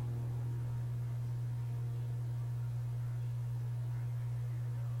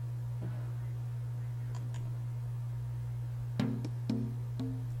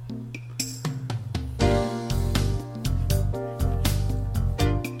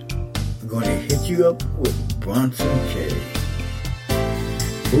 I'm going to hit you up with Bronson K.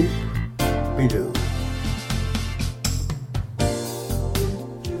 Boop, be doo.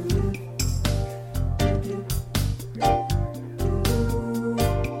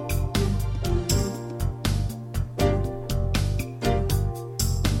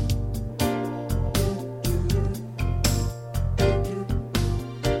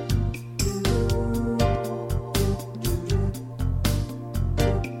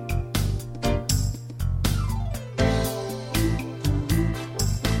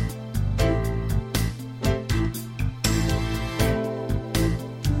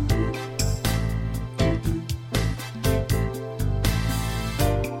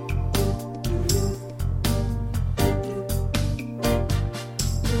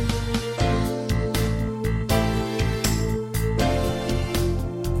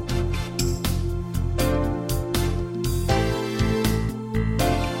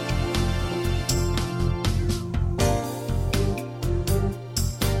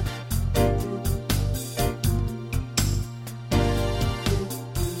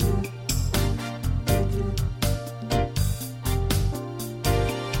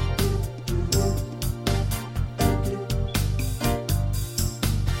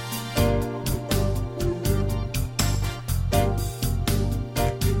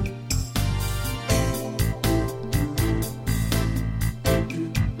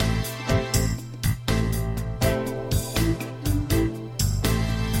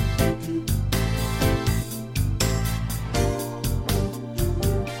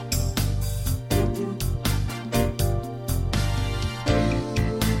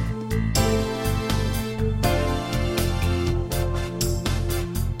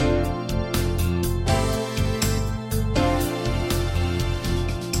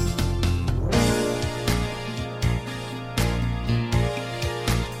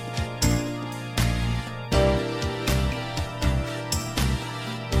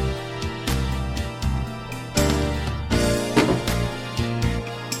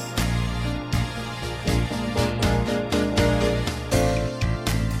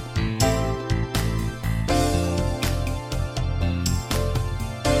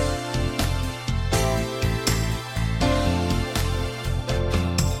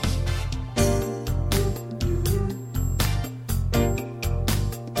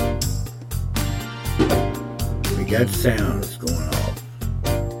 Got sounds going off,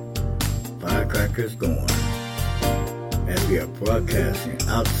 firecrackers going, as we are broadcasting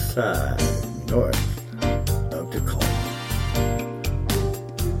outside north of Tacoma.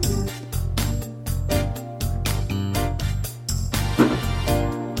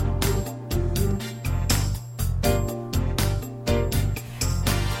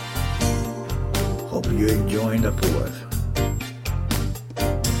 Hope you're enjoying the 4th.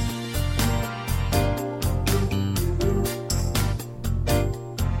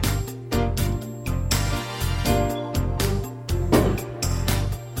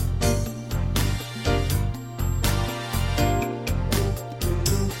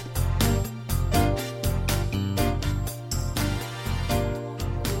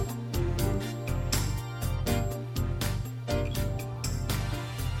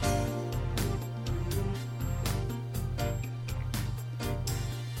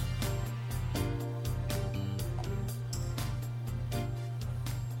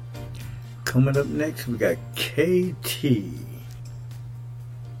 Coming up next, we got KT.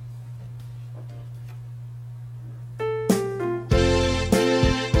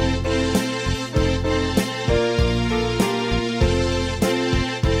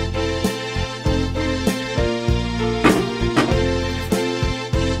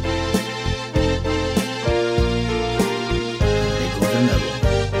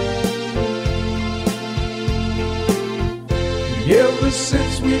 Ever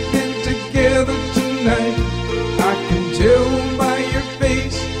since we've been together tonight, I can tell by your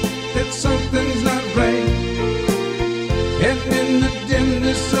face that something's not right. And in the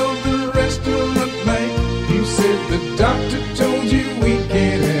dimness of the restaurant light, you said the doctor told you we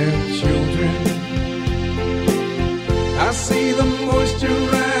can't have children. I see the moisture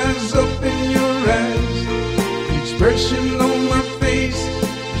rise up in your eyes. The expression on my face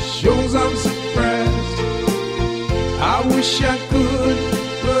shows I'm surprised. I wish I could,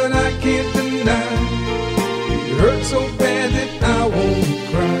 but I can't deny. It hurts so bad that I won't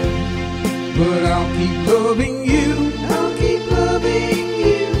cry. But I'll keep loving you. I'll keep loving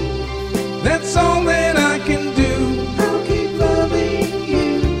you. That's all that I can do. I'll keep loving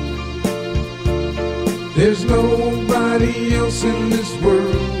you. There's nobody else in this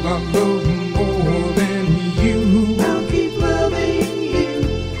world I love more than you. I'll keep loving you.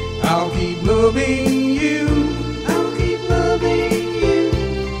 I'll keep loving you.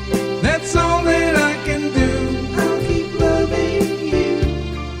 That's all that I can do. I'll keep loving you.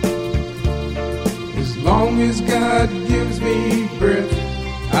 As long as God gives me breath,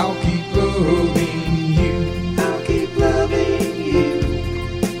 I'll keep loving you. I'll keep loving you.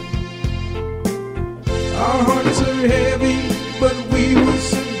 Our hearts are heavy, but we will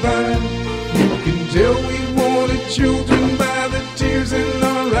survive. You can tell we wanted children by the tears in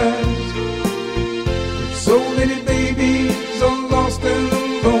our eyes. But so many babies are lost and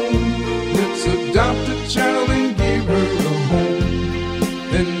alone. Adopt a child and give her a home.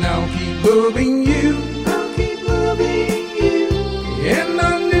 Then I'll keep loving you. I'll keep loving you. And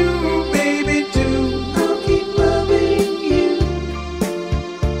our new baby too. I'll keep loving you.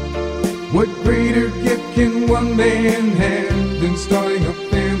 What greater gift can one man have than starting a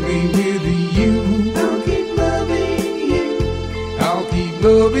family with you? I'll keep loving you. I'll keep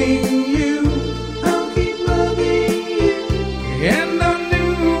loving you. I'll keep loving you. And our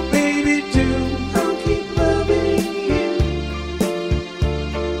new baby too.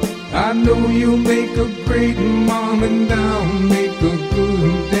 I know you'll make a great mom and I'll make a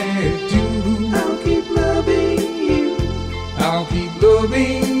good dad too. I'll keep loving you. I'll keep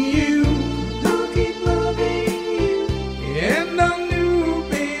loving you. I'll keep loving you. And our new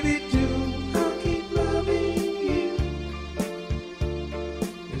baby too. I'll keep loving you.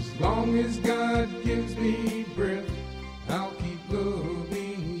 As long as God gives me breath, I'll keep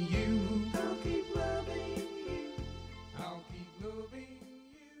loving you. I'll keep loving you. I'll keep loving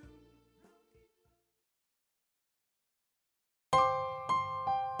you.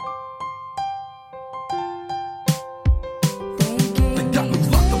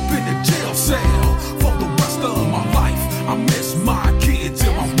 Cell for the rest of my life. I miss my kids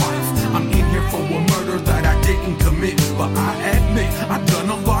and my wife. I'm in here for a murder that I didn't commit, but I admit I done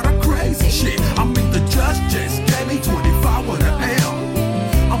a lot of crazy shit. I mean the judge just gave me 25 with an L.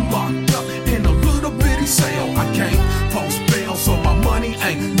 I'm locked up in a little bitty cell. I can't post bail, so my money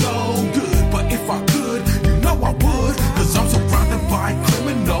ain't no good. But if I could, you know I would, cause I'm surrounded by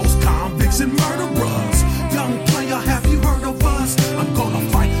criminals, convicts and murderers. Young player, have you heard of us? I'm gonna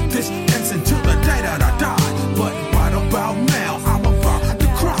fight this until the day that I die. But right about now, I'm about to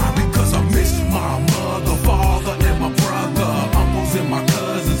cry because I miss my mother, father, and my brother, uncles and my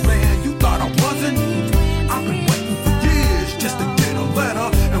cousins. Man, you thought I wasn't? I've been waiting for years just to get a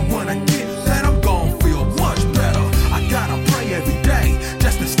letter, and when I get that, I'm gonna feel much better. I gotta pray every day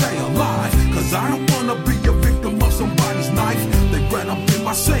just to stay alive, cause I don't wanna be a victim of somebody's knife. They ran up in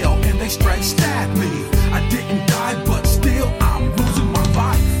my cell and they straight stabbed me. I didn't die, but still I'm losing my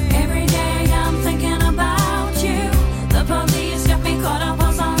life. Every day I'm thinking about you. The police got me caught up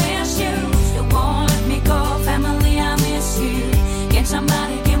on some issues. They won't let me go, family, I miss you. Can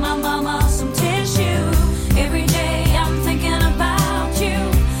somebody give my mama some tissue? Every day I'm thinking about you.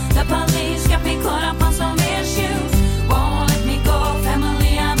 The police got me caught up on some issues. Won't let me go,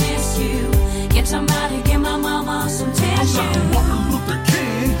 family, I miss you. Can somebody give my mama some tissue? I'm not Martin Luther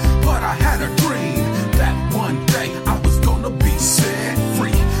King, but I had a dream that one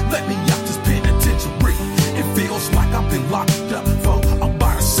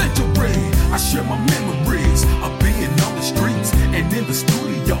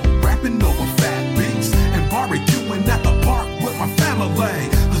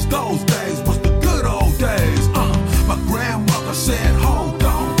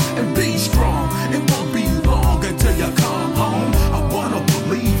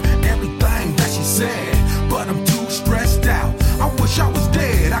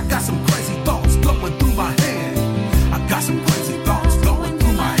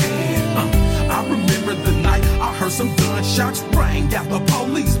out. The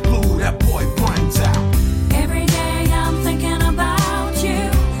police blew that boy brains out. Every day I'm thinking about you.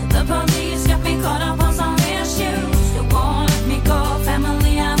 The police got me caught up on some issues. They won't let me go,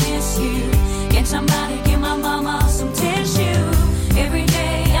 family, I miss you. Can somebody give my mama some tissue? Every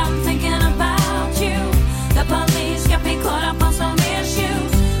day I'm thinking about you. The police got me caught up on some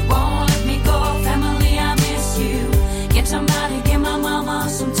issues. Won't let me go, family, I miss you. Can somebody give my mama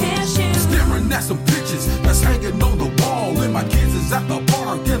some tissue? Staring at some pictures that's hanging on the wall. And my kids is at the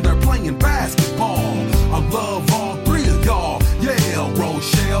park and they're playing basketball. I love all three of y'all. Yeah,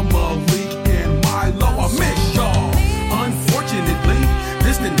 Rochelle, Malik, and Milo. I miss y'all. Unfortunately,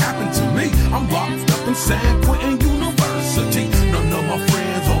 this didn't happen to me. I'm locked up in San Quentin University. None of my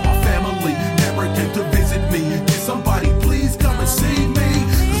friends or my family never came to visit me. Can somebody please come and see me?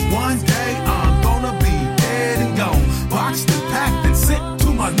 Cause one day I'm gonna be dead and gone, boxed and packed and sent to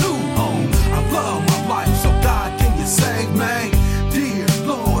my new home. I love my life, so God, can you save me? Dear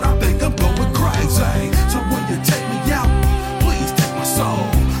Lord, I think I'm going crazy. So when you take me out, please take my soul.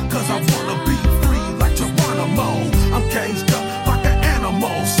 Cause I wanna be free like Geronimo. I'm caged up like an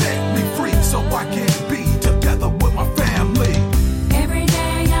animal. Set me free so I can be together with my family. Every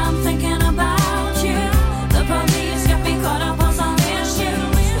day I'm thinking about you. The police got me caught up on some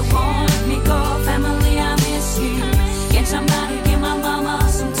issues. They won't let me go, family, I miss you. Can somebody give my mama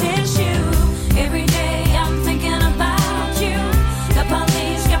some tissue? Every day I'm thinking about you. The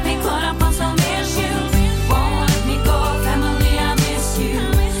police got me caught up on some issues. Won't let me go, family, I miss you.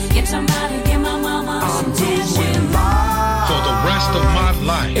 Can somebody give my mama some tissue? For the rest of my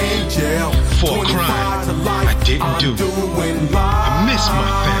life, for a crime I didn't do. I miss my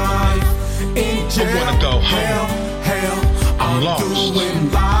family. I wanna go home. I'm lost.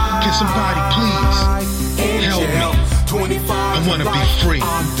 Can somebody please help me? I wanna be free.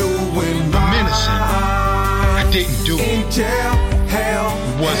 I'm innocent. I didn't do it. It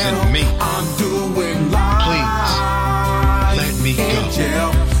wasn't me. Please let me go.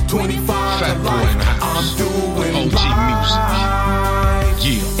 Fat boy in the house. OG music.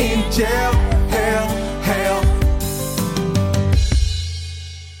 Yeah. In jail, hell, hell.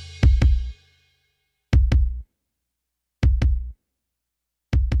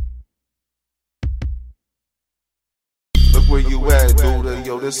 Look where you at, dude.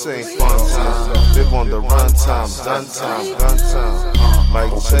 Yo, this ain't fun time. Live on the run time, done time, gun time.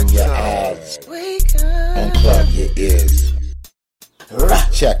 Mic check your time. eyes. Unplug your ears.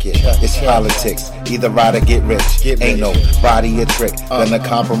 Check it, it's politics. Either ride or get rich. Ain't no body a trick. Gonna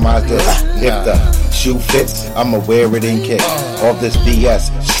compromise this. If the shoe fits, I'ma wear it and kick. All this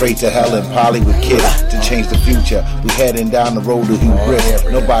BS, straight to hell and poly with kids. To change the future, we heading down the road to hubris.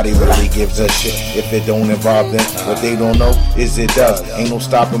 Nobody really gives a shit if it don't involve them. What they don't know is it does. Ain't no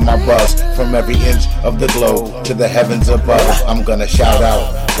stopping my buzz. From every inch of the globe to the heavens above, I'm gonna shout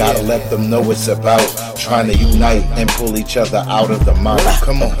out. Gotta let them know it's about trying to unite and pull each other out of the mouth.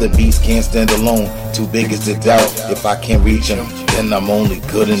 Come on, the beast can't stand alone. Too big is the doubt. If I can't reach him, then I'm only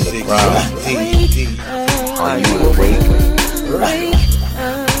good in the ground. Are you awake?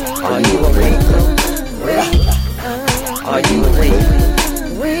 Are you awake? Are you awake?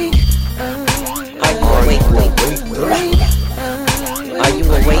 Are you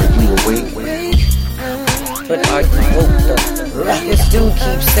awake? But are you woke though? This dude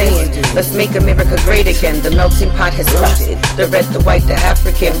keeps saying, let's make America great again. The melting pot has melted. The red, the white, the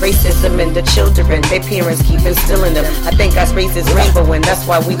African, racism in the children. Their parents keep instilling them. I think God's raised his rainbow and that's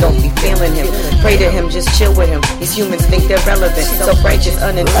why we don't be feeling him. Pray to him, just chill with him. These humans think they're relevant. Self-righteous,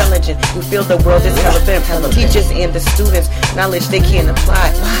 unintelligent. We feel the world is hell of them. Teachers and the students, knowledge they can't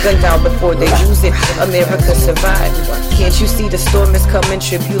apply. Gunned down before they use it. America survived. Can't you see the storm is coming?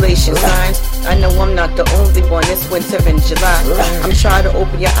 Tribulation signs. I know I'm not the only one. It's winter in July. I'm trying to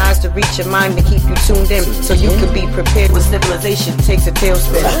open your eyes to reach your mind to keep you tuned in so you can be prepared when civilization takes a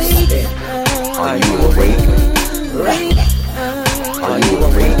tailspin. Are you awake? Are you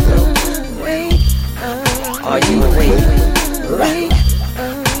awake? Are you awake?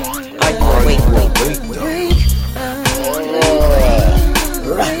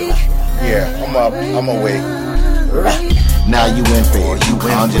 Yeah, I'm awake. Now you in for it, you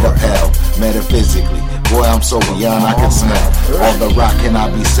conjured up hell, metaphysically. Boy, I'm so beyond I can smell. All the rock can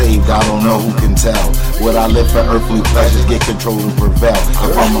I be saved, I don't know who can tell. Would I live for earthly pleasures, get control and prevail?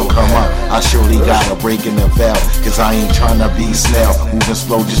 If I'm gonna come up, I surely gotta break in the veil. Cause I ain't tryna be snail, moving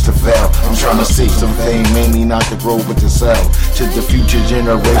slow just to fail. I'm tryna save some fame, mainly not to grow but to sell. To the future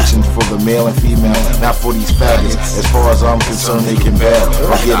generations, for the male and female, not for these faggots. As far as I'm concerned, they can bail.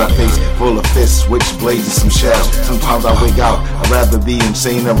 Or get a face full of fists, switchblades and some shells. Sometimes I wig out, I'd rather be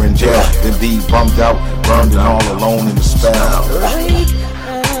insane or in jail than be bummed out burned and all alone in the spell.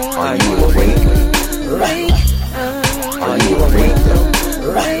 Are you awake? Are you awake though?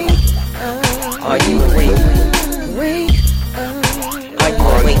 Are you awake? Are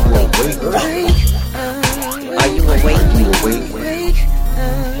you awake? Are you awake?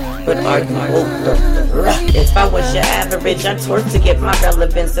 But are you woke though? If I was your average, I'd twerk to get my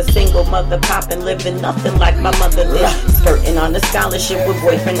relevance. A single mother poppin', living nothing like my mother did. Skirting on a scholarship with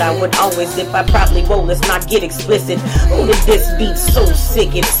boyfriend, I would always if I probably won't. Let's not get explicit. Oh, this beat so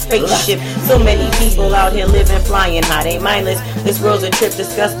sick, it's spaceship. So many people out here living, flying high, they mindless. This world's a trip,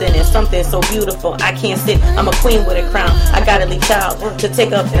 disgusting, and something so beautiful. I can't sit, I'm a queen with a crown. I got a lead child to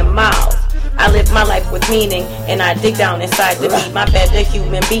take up them miles. I live my life with meaning, and I dig down inside to be my better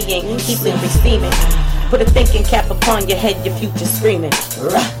human being. Keep it steaming. Put a thinking cap upon your head, your future screaming.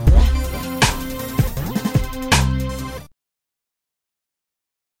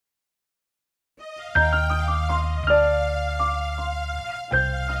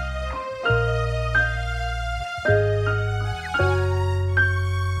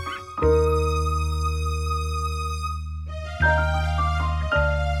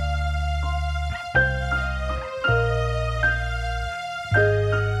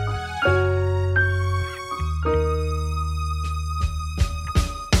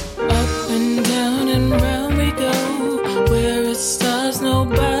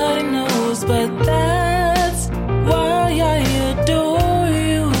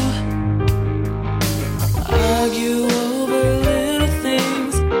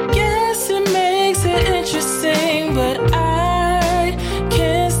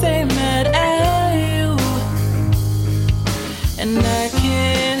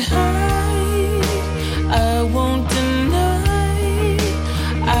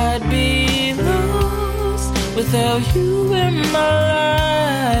 Without you in my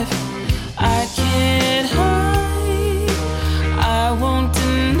life, I can't hide, I won't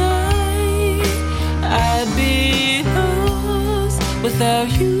deny, I'd be lost without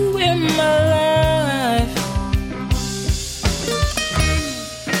you in my life.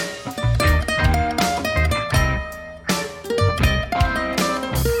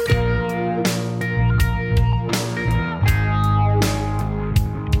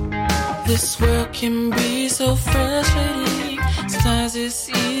 This world can be so frustrating. Sometimes it's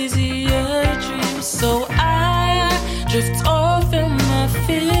easier to dream. So I drift off in my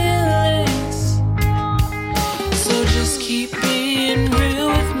feelings. So just keep being real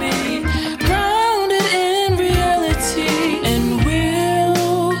with me, grounded in reality, and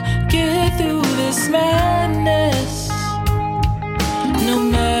we'll get through this madness. No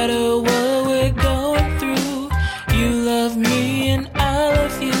matter what we're going through, you love me and I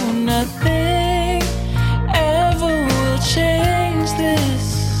love you. Nothing ever will change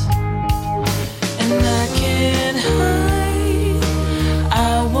this, and I can't hide,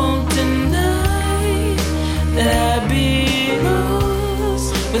 I won't deny that I'd be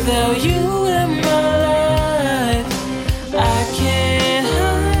lost without you in my life. I can't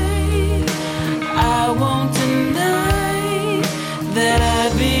hide, I won't deny that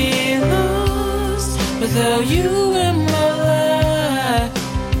I'd be lost without you in my life.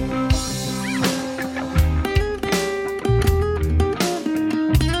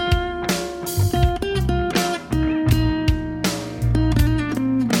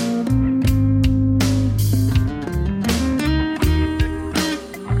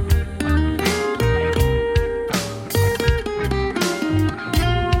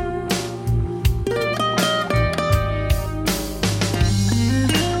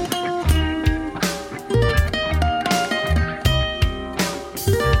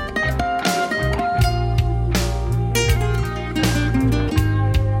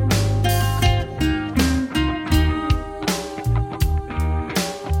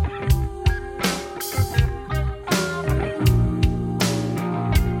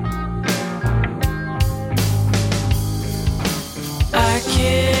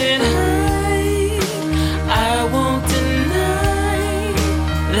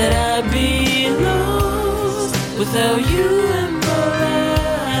 Without you in my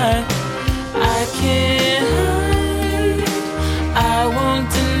life, I can't hide, I won't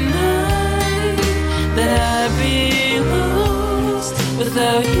deny that I'd be lost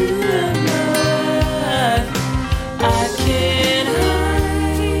without you in my life. I can't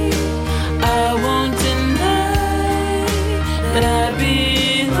hide, I won't deny that I'd be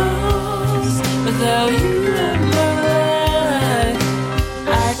lost without you in my life.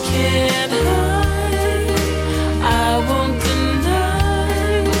 I can't hide, I won't deny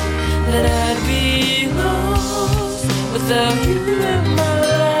that I'd be lost without you in my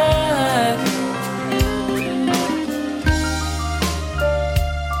life.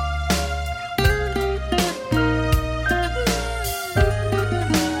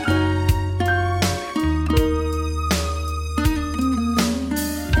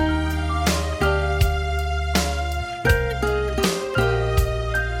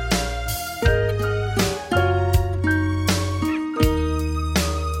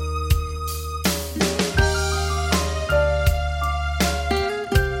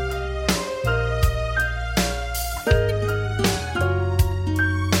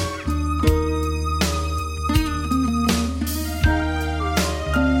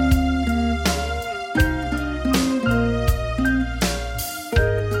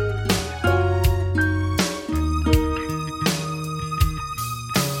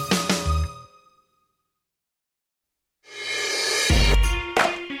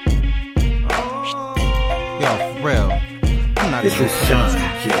 This is Sean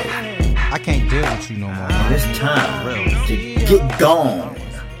J. I can't deal with you no more, man. It's time to get gone.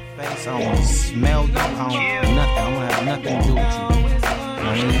 Face, I don't want to smell you. I don't nothing. I don't have nothing to do with you. You know what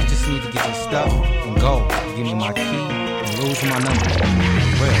I mean? You just need to get your stuff and go. Give me my key and lose my number.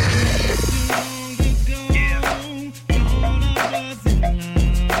 Real.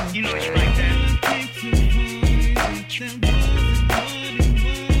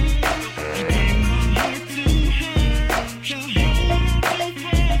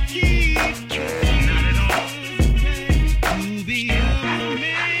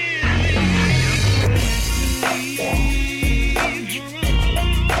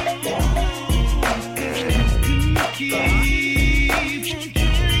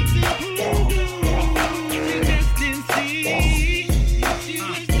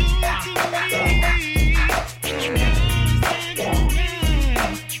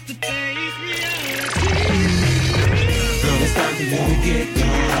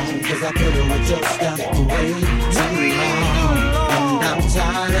 Cause I put with your stuff away too long. And I'm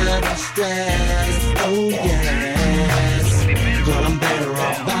tired of the stress, oh yes. Girl, I'm better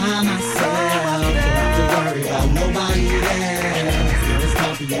off by myself. Don't have to worry about nobody else. Girl, it's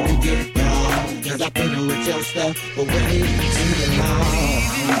time for you to get gone. Cause I put with your stuff away too long.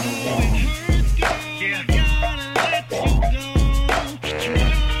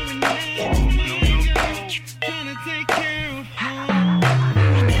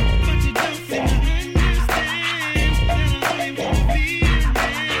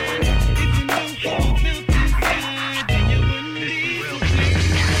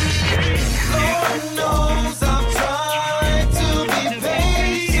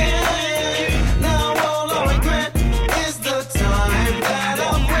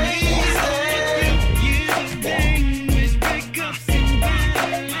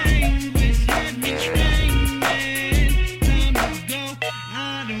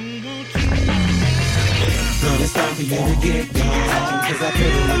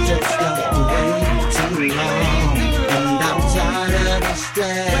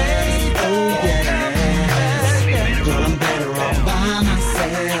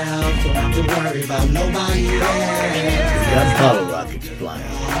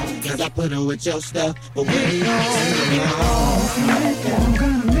 With your stuff, but wait too long. I'm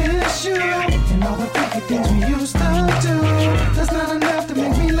gonna miss you and all the freaky things we used to do. That's not enough to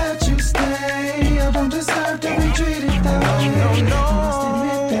make me let you stay. I don't deserve to be treated that way. I must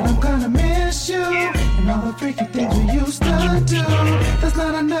admit that I'm gonna miss you and all the freaky things we used to do. That's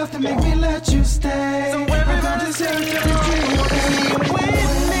not enough to make me let you stay. I don't deserve to be treated that way.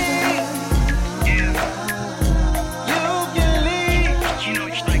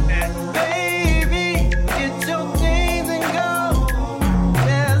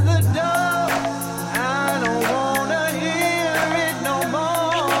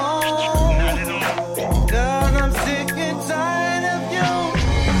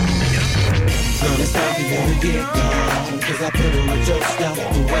 Cause I put with your stuff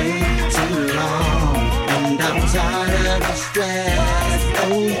away too long. And I'm tired of the stress,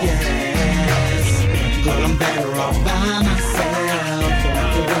 oh yes. Girl, I'm better off by myself. Don't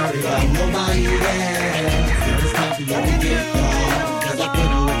have to worry about nobody else. Girl, it's time for you to get gone. Cause I put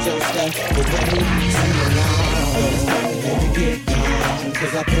with your stuff away too long. It's time for you to get gone.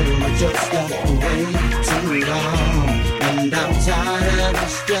 Cause I put with your stuff away too long. And I'm tired of the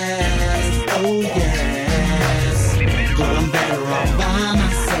stress, oh yes. Girl, I'm better off by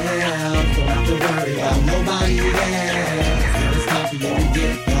myself. Don't have to worry about nobody else. Girl, it's time for you to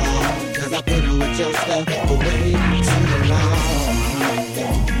get gone. Cause I put with your stuff away too long.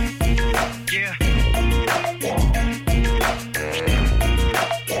 Yeah.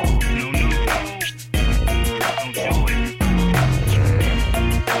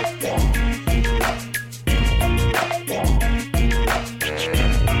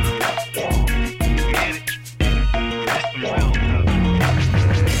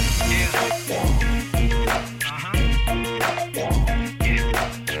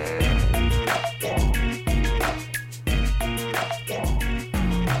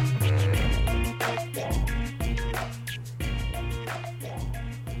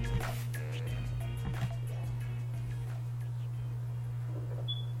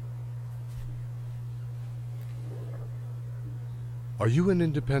 Are you an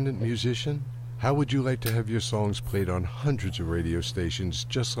independent musician? How would you like to have your songs played on hundreds of radio stations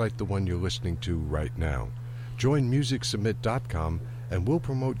just like the one you're listening to right now? Join MusicSubmit.com and we'll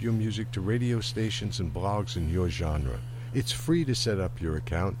promote your music to radio stations and blogs in your genre. It's free to set up your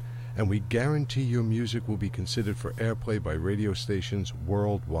account, and we guarantee your music will be considered for airplay by radio stations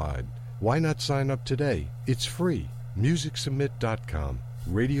worldwide. Why not sign up today? It's free. MusicSubmit.com,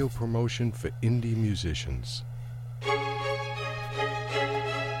 radio promotion for indie musicians.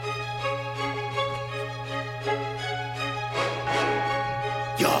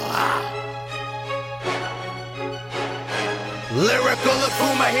 Lyrical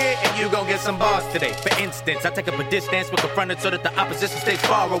Akuma here, and you gon' get some bars today. For instance, I take up a distance with confronted so that the opposition stays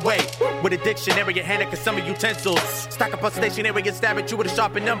far away. With a dictionary in hand and some of utensils. Stack up a stationary and stab at you with a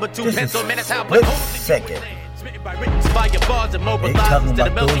sharpened number 2 pencil. Man, that's how I play. Second. Smitten by written fire bars and mobilized instead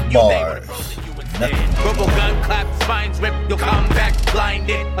of melting you. Robo gun clap, spines rip, you'll come back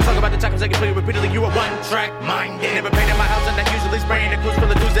blinded. I talk about the chakras I can play repeatedly, you are one track minded. Never painted my house and I'm usually spraying the clues full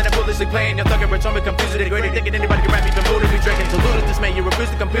of dudes that are foolishly playing. You're thugging, rich, me confused with it, greater thinking anybody can rap me from Buddha. Be drinking to loot dismay, you refuse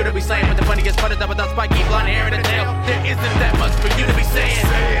to computer, be slaying. But the funniest part is that without spiky blonde hair and a tail, there isn't that much for you to be saying.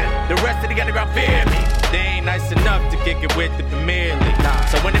 The rest of the underground fear me. They ain't nice enough to kick it with the Premier League.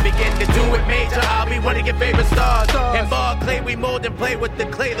 So when they begin to do it major, I'll be one of your favorite stars. And ball clay, we mold and play with the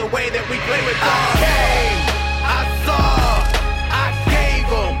clay the way that we play with bars. I came, I saw, I gave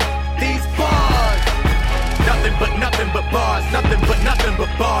them these bars. Nothing but bars, nothing but bars, nothing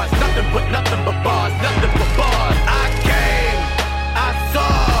but bars, nothing but bars. I came, I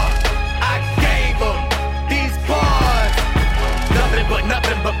saw, I gave them these bars. Nothing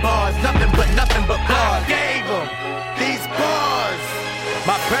but bars, nothing but bars. I gave them these bars.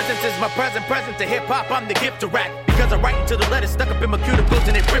 My presence is my present to hip-hop, I'm the gift to rap. Because I write until the letters stuck up in my cuticles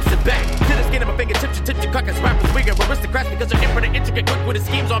and it rips it back. To the skin of my fingertips, you tip your crackers, rappers, we are aristocrats because they're in for the intricate, quick with the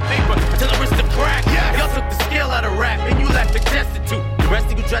schemes on paper until the wrist to crack. Yes. Y'all took the skill out of rap and you left it destitute. The rest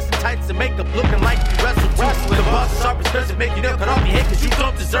of you dressed in tights and makeup looking like you wrestled too. The boss is sharp as cursive, make you nail cut off your head cause you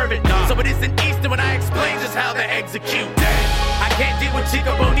don't deserve it. No. So it isn't Easter when I explain just how they execute. I can't deal with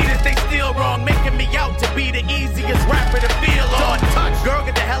Chico Bonitas, they still wrong, making me out to be the easiest rapper to feel on. Touch, girl,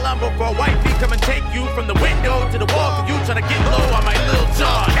 get the hell on before a white feet come and take you from the window to the wall for you trying to get low on my little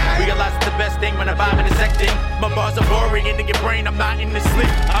John. Realize it's the best thing when I vibe in a secting. My bars are boring into your brain, I'm not in the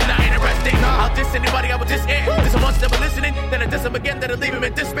sleep, I'm not interesting. I'll diss anybody, I will diss air. Diss them once, never listening, then I diss them again, then I leave him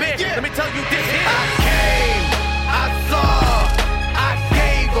in despair. Let me tell you this here. I came, I saw, I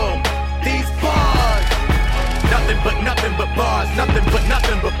gave them these bars. Nothing but bars, nothing but bars,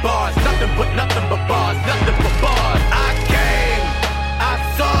 nothing but bars, nothing but bars. I came, I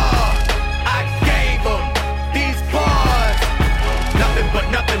saw, I gave them these bars.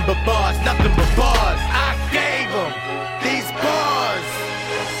 Nothing but bars, nothing but bars. I gave them these bars.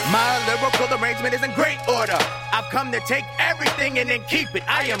 My lyrical arrangement is in great order. I've come to take everything and then keep it.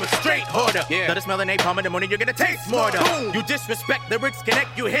 I am a straight hoarder. Let it smell the napalm in the morning, you're gonna taste more. You disrespect lyrics,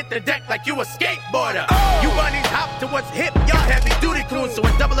 connect, you hit the deck like you a skateboarder. You bunnies hop to what's hip, y'all heavy duty coons. So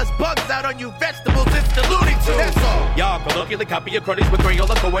when double S bugs out on you vegetables, it's the Looney Tunes. That's all. Y'all colloquially copy your cronies with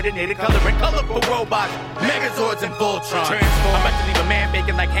Crayola coordinated coloring, colorful robots, Megazords and Voltron. Transform. I'm about to leave a man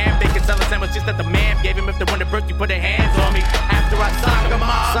baking like ham bacon, selling sandwiches that the man gave him. If they want to birth, you put their hands on me. After I sock them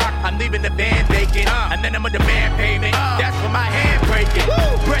off, I'm leaving the van vacant, and then I'm a demand payment. That's for my hand breaking.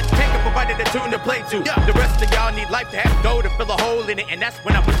 Breathtaking, provided a tune to play to. The rest of y'all need life to have dough to fill a hole in it, and that's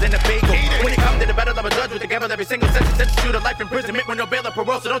when I present a bagel. When it comes to the battle, I'm a judge with the gavel. Every single sentence sent you to life imprisonment with no bail or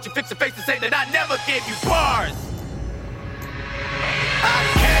parole. So don't you fix your face to say that I never gave you bars. I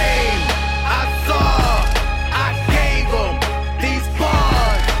came, I saw, I gave them these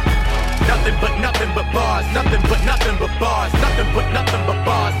bars. Nothing but bars, nothing but bars, nothing but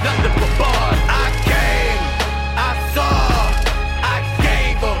bars, nothing but bars. I came, I saw, I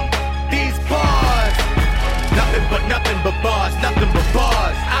gave them these bars. Nothing but bars, nothing but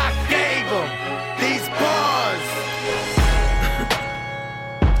bars. I gave them these bars.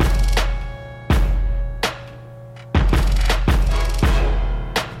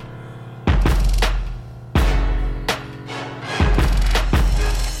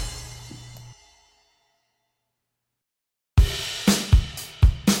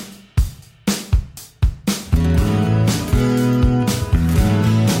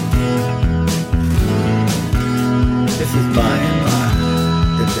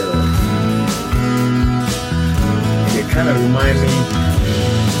 Kind of remind me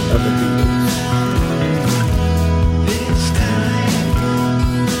of the Beatles. This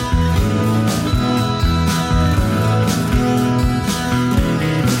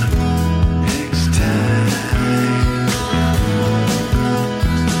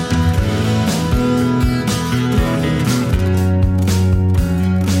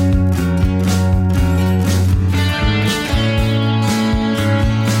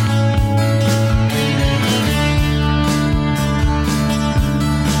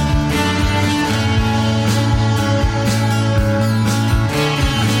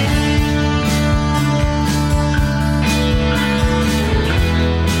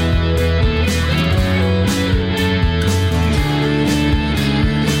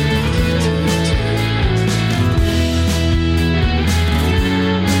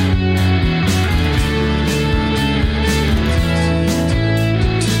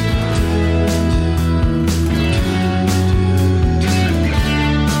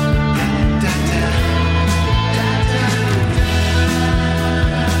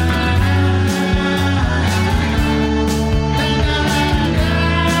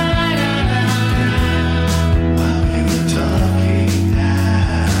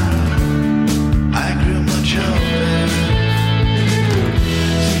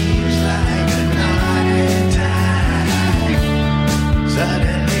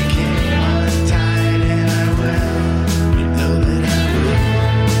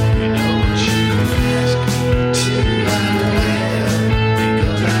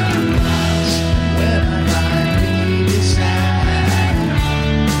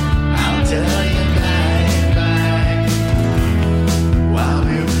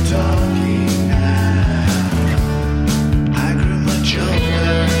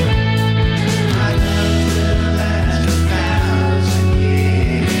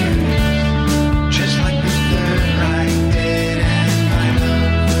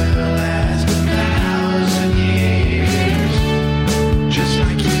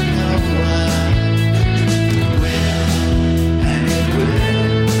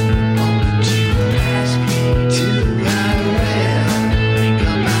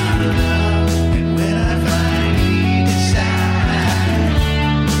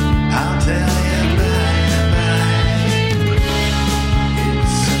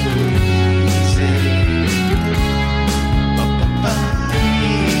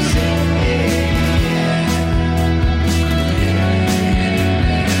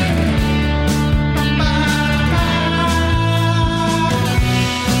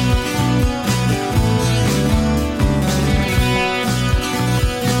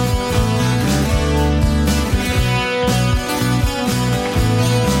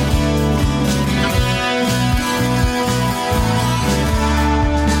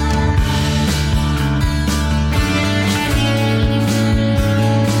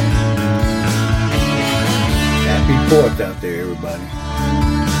 4th out there, everybody.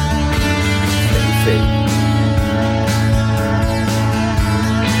 Stay safe.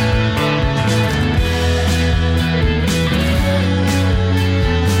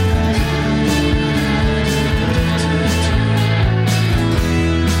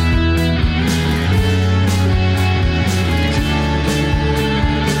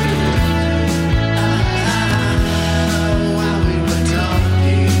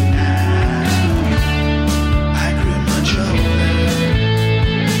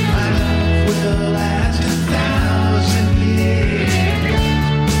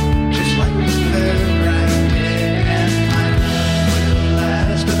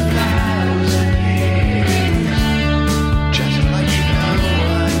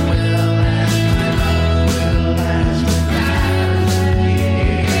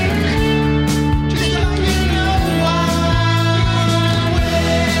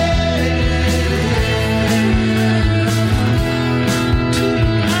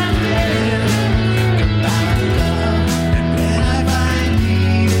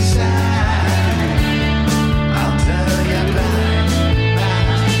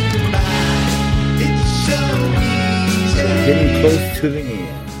 To the end.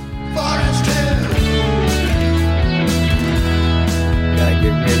 Gotta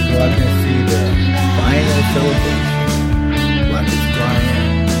get ready so I can see the final celebration. Rockets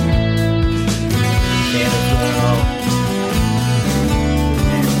flying, candles going off,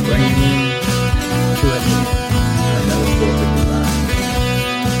 and bringing to an end another 4th of July.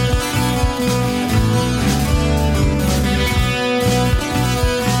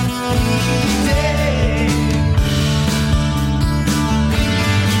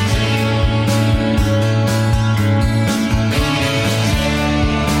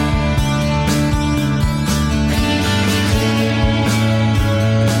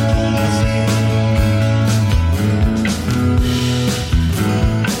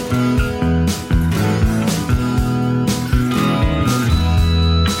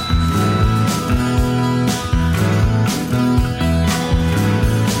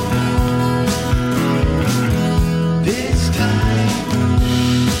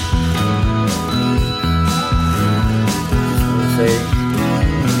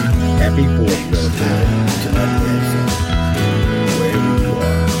 Happy 4th, brother, to my grandson, wherever you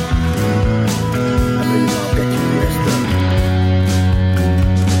are. I know your mom got you dressed up.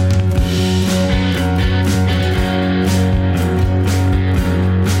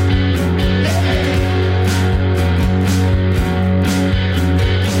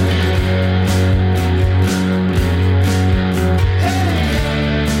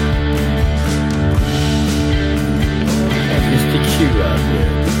 And Mr. Q out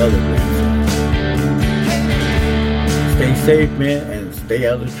there, the other grandson. Stay safe, man, and stay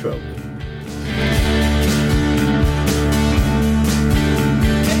out of trouble.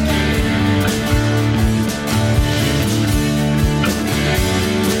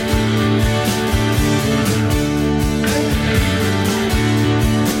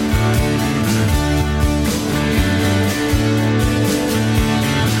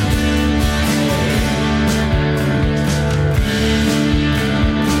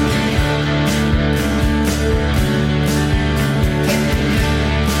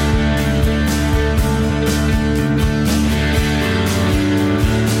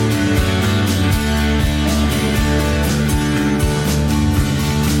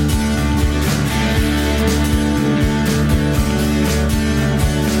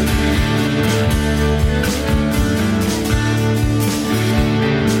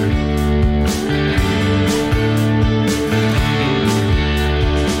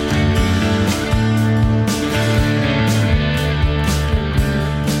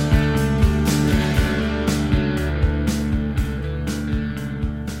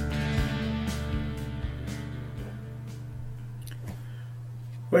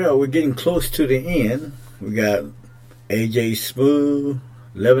 Well, we're getting close to the end. We got AJ Smooth,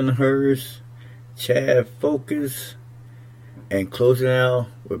 Leavenhurst, Chad Focus, and closing out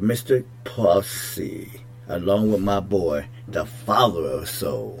with Mr. Posse, along with my boy, the father of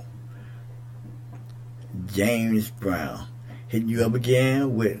soul, James Brown, hitting you up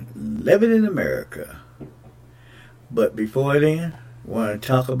again with Living in America. But before then, I want to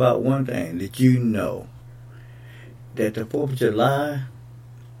talk about one thing. Did you know that the 4th of July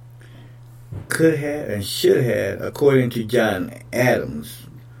could have and should have, according to John Adams,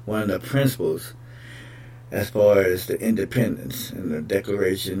 one of the principles as far as the independence and the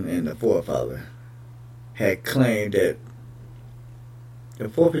Declaration and the forefather, had claimed that the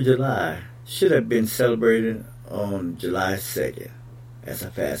 4th of July should have been celebrated on July 2nd. That's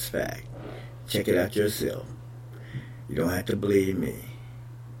a fast fact. Check it out yourself. You don't have to believe me.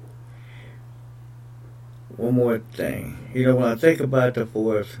 One more thing. You know, when I think about the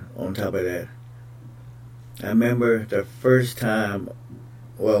 4th, on top of that, I remember the first time,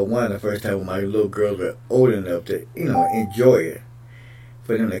 well, one of the first time when my little girls were old enough to, you know, enjoy it.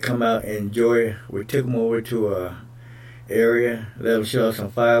 For them to come out and enjoy it, we took them over to a area, let them show us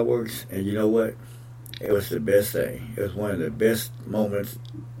some fireworks, and you know what? It was the best thing. It was one of the best moments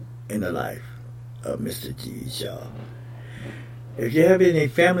in the life of Mr. G. Shaw. If you have any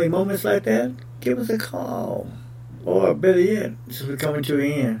family moments like that, give us a call. Or better yet, since we're coming to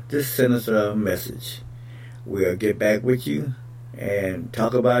the end, just send us a message. We'll get back with you and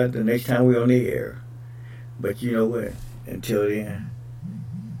talk about it the next time we're on the air. But you know what? Until then,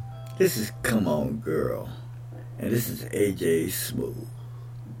 this is Come On Girl. And this is AJ Smooth.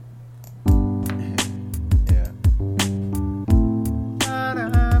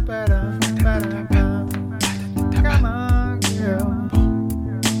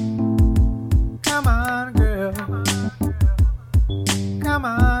 Come on, girl. Come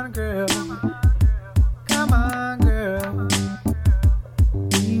on, girl. Come on, girl. Come on, girl.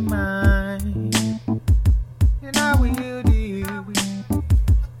 Be mine. And I will do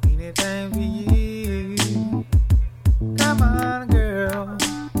anything for you. Come on, girl.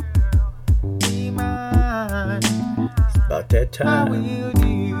 Be mine. It's about that time. I will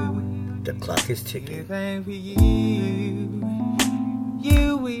do the clock is ticking. anything for you.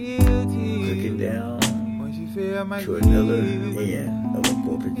 You will do. Clicking down once you feel my to another end of a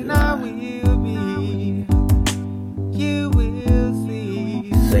 4th of and I July. will be. You will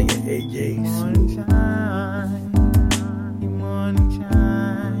see. Singing AJ Smooth. Morning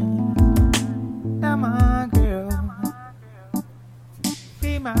shine. Come on, girl.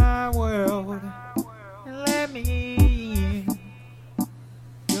 Be my world and let me in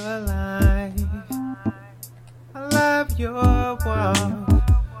your life. I love your walk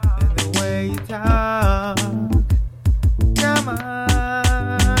and the way you talk. Come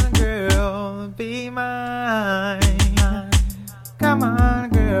on, girl, be mine. Come on,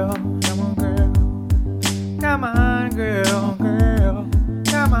 girl. Come on, girl. Come on, girl, girl.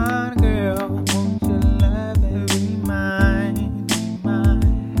 Come on, girl. Won't you love and be mine, be mine?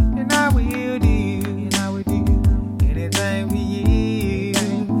 And I will do anything for you,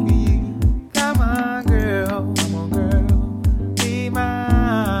 for you. Come on, girl. Come on, girl. Be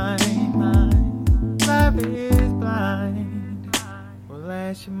mine, mine. Love is blind. Well,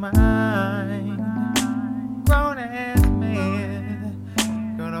 that's your mind. Grown ass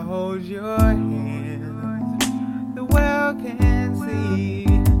man, gonna hold your hand. The world can see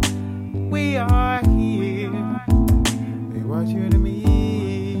we are here. They want you to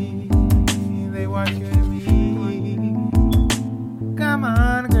me. They want you to me. Come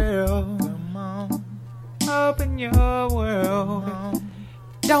on, girl. Come on. Open your world.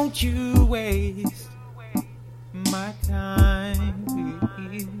 Don't you waste my time,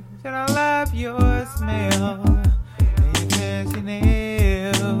 please. Said I love your smell and your fancy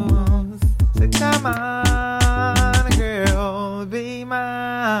nails. So come on, girl, be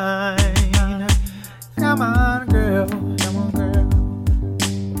mine. Come on, girl. Come on, girl.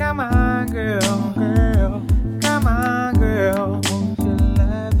 Come on, girl, girl. Come on, girl. Won't you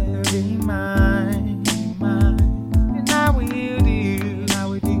love and be mine, mine? And I will do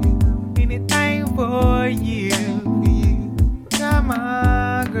anything for you, for you. Come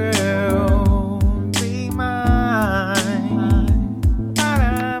on, girl, be mine.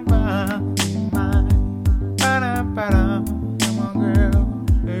 Ba-da-ba, mine. Ba-da-ba-da. Come on, girl,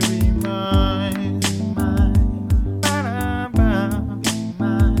 be mine, mine. Ba-da-ba, be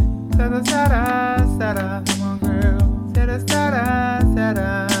mine. Sada, sada, come on, girl. Sada, sada,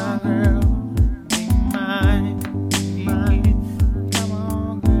 girl. Be mine, mine. Come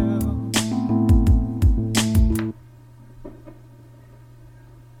on, girl.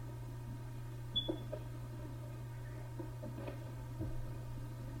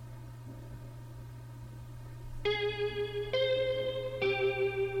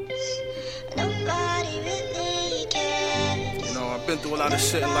 You know, I've been through a lot of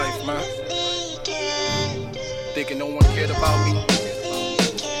shit in life, man. Thinking no one cared about me.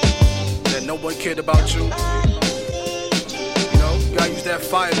 That no one cared about you. You know, you gotta use that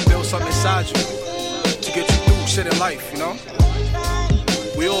fire to build something inside you. To get you through shit in life, you know?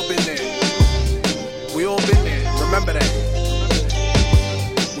 We all been there. We all been there. Remember that.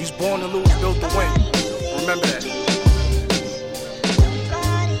 We was born to lose, built to win. Remember that.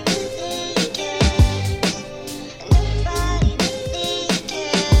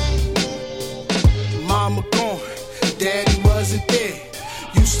 Mama gone, daddy wasn't there.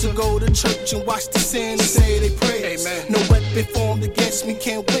 Used to go to church and watch the sinners say they prayers. Amen. No weapon formed against me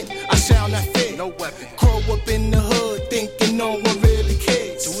can win. I shall not fear. No weapon. Grow up in the hood thinking no one really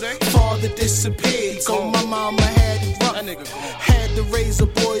cares. Do they? Father disappeared, so my mama had it rough. That nigga gone. Had to raise a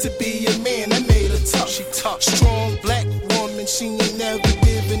boy to be a man. That made her tough. She tough. Strong black woman, she ain't never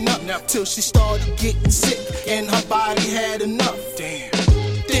giving up. Never. Till she started getting sick and her body had enough. Damn.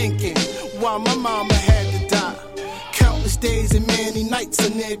 Thinking why my mama had to die. Countless days and many nights a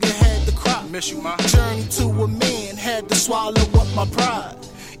nigga had to cry. Miss you, ma. Journey to a man, had to swallow up my pride.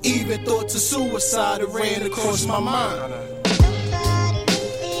 Even thoughts of suicide ran across my mind.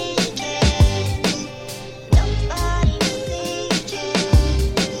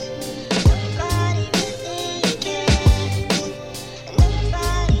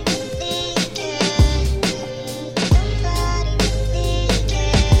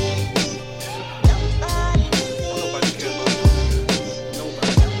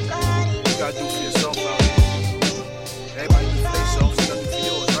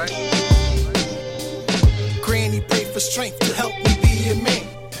 Strength to help me be a man.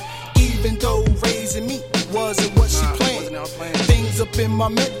 Even though raising me wasn't what she planned. Things up in my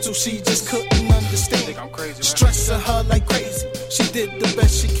mental she just couldn't understand. Think I'm crazy, stressing her like crazy. She did the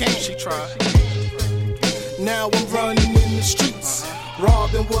best she can. She tried. Now I'm running in the streets,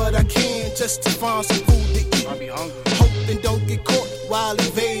 robbing what I can just to find some food to eat. I be hungry. Hoping don't get caught while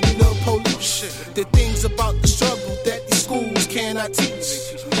evading the police. The things about the struggle that these schools cannot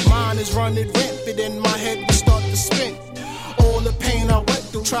teach. Mine is running rampant and my head will start to spin. All the pain I went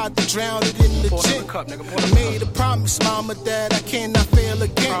through, tried to drown it in the gym. I made a promise, mama, that I cannot fail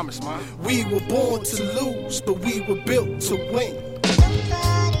again. Promise, ma. We were born to lose, but we were built to win.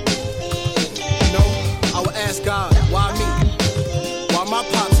 No, I would ask God, why me? Why my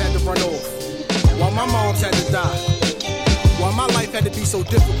pops had to run off? Why my moms had to die? Why my life had to be so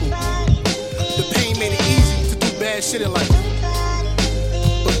difficult? The pain made it easy to do bad shit in life.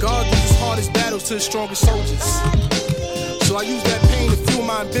 But God gives his hardest battles to his strongest soldiers. So I use that pain to fuel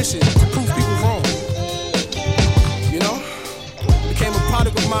my ambition, to prove people wrong. You know? Became a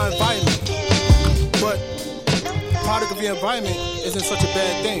product of my environment. But product of your environment isn't such a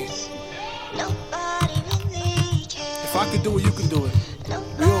bad thing. If I can do it, you can do it.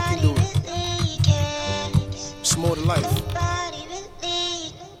 We all can do it. It's more to life.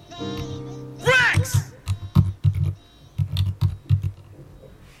 Rex!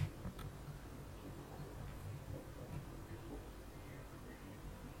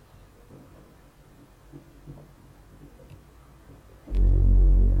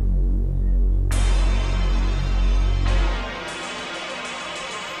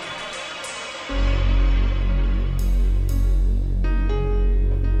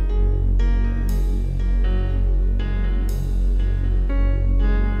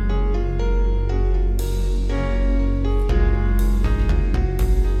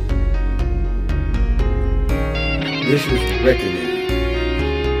 This was Reckoning,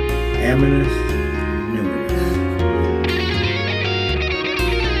 Aminus Numinous.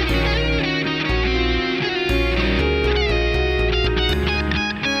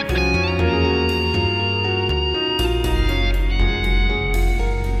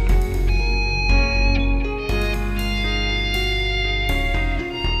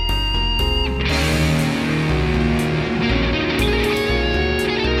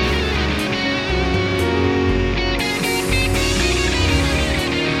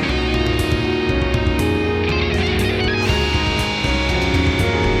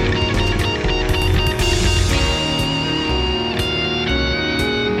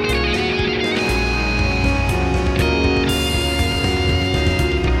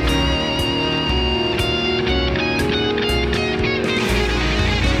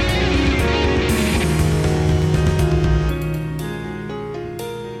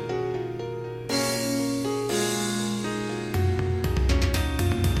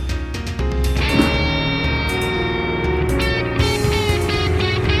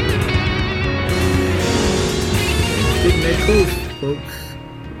 Getting that close, folks.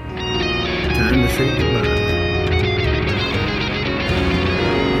 Time to say goodbye.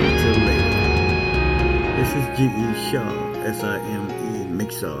 Until later. This is G.E. Shaw, SIME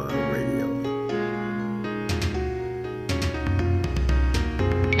Mixar Radio.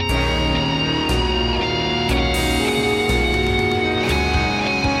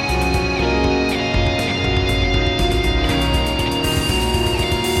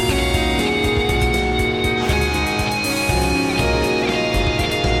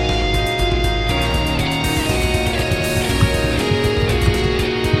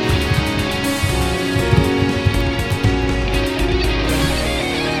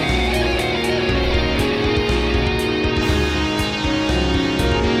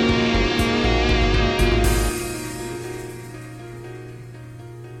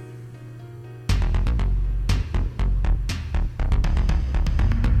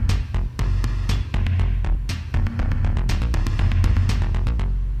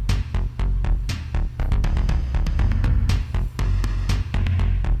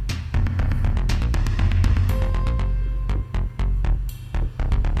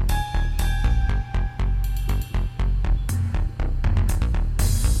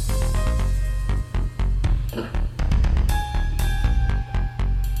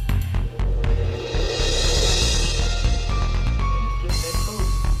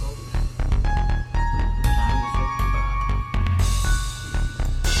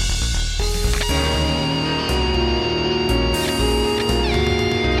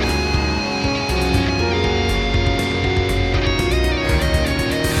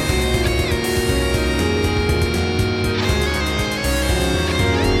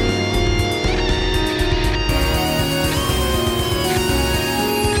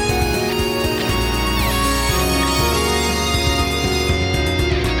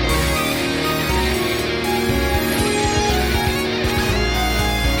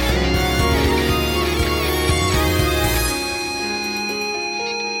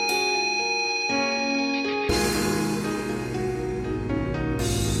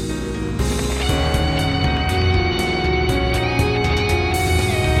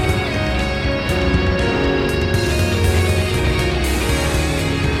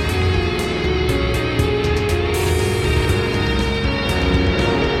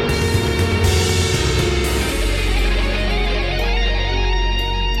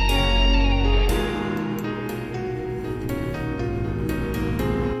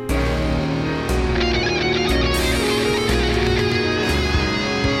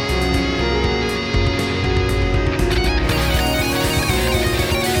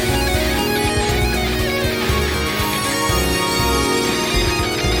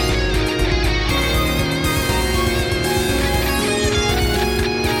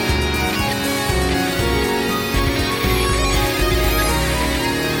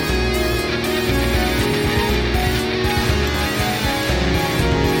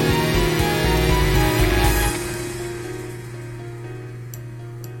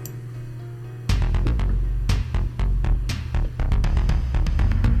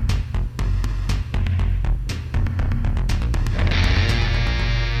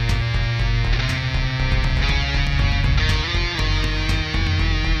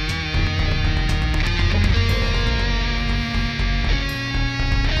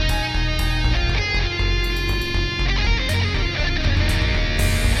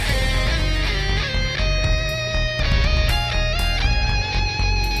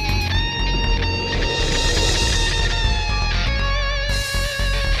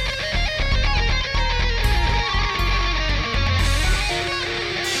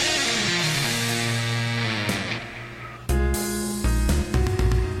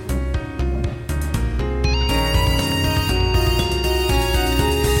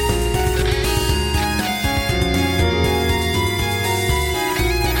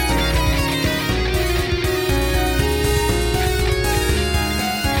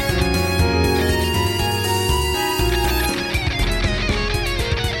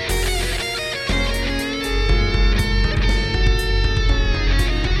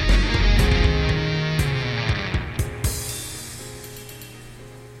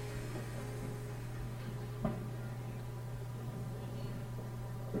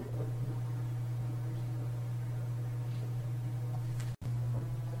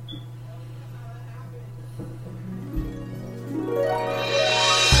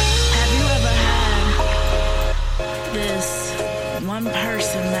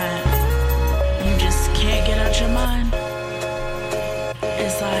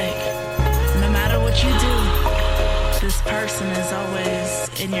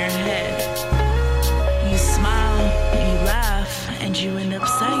 in your head. You smile, you laugh, and you end up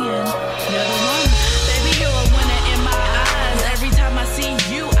saying, you're the one. Baby, you're a winner in my eyes. Every time I see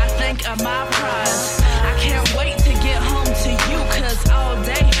you, I think of my prize. I can't wait to get home to you, cause all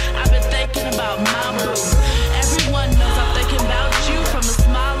day I've been thinking about my boo. Everyone knows I'm thinking about you from the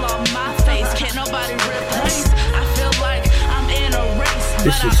smile on my face. Can't nobody replace. I feel like I'm in a race,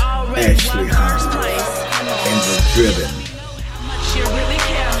 This but is I already Ashley won first Hahn place. and The Driven. You really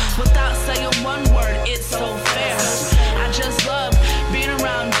care without saying one word, it's so fair. I just love being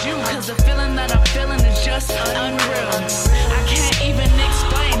around you, cause the feeling that I'm feeling is just unreal. I can't even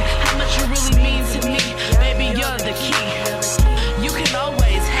explain how much you really mean to me. Baby, you're the key. You can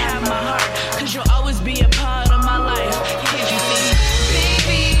always have my heart, cause you'll always be a part of my life. Can't you see?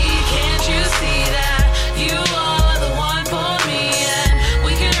 Baby, can't you see that you are the one for me? And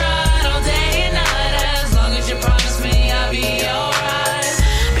we can ride all day and night as long as you promise me I'll be alright.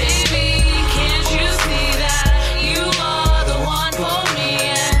 Baby, can't you see that you are the one for me?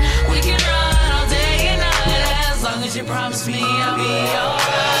 And we can ride all day and night as long as you promise me I'll be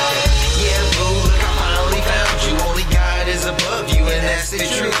alright. Yeah, boo, look, I finally found you. Only God is above you, and that's the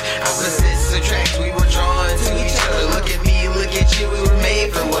truth. Opposites attract, we were drawn to each other. Look at me, look at you, we were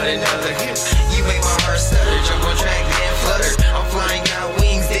made for one another. You make my heart stutter, jump on track, then flutter. I'm flying, got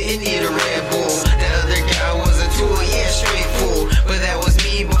wings, didn't need a Red Bull. That other guy was a tool, yeah, straight fool. But that was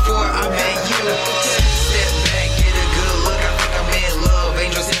me before I met you. Step back, get a good look, I think I'm in love.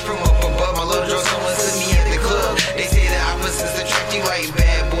 Angels hit from up above, my little draw someone to me at the club. They say the opposites attract you like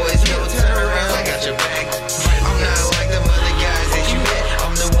bad boys. No turn around, I got your back. I'm not like them other guys that you met.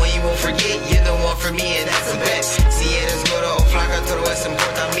 I'm the one you won't forget, you're the one for me, and that's a bet. Si eres gordo o flaca, todo eso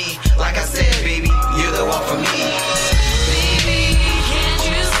importa a mí. Like I said, baby, you're the one for me. Baby, can't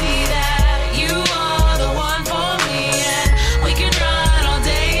you see that you are the one for me? And we can ride all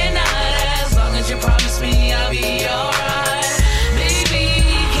day and night as long as you promise me I'll be alright. Baby,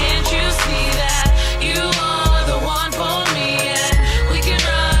 can't you see that you are the one for me? And we can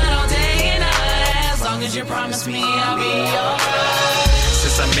ride all day and night as long as you promise me I'll be alright.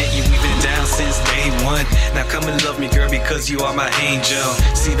 Since I met you, we've been down since day one. Now come and love me, girl, because you are my angel.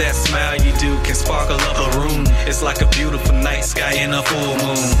 See that smile you do can sparkle up a room. It's like a beautiful night sky in a full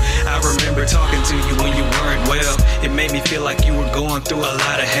moon. I remember talking to you when you weren't well. It made me feel like you were going through a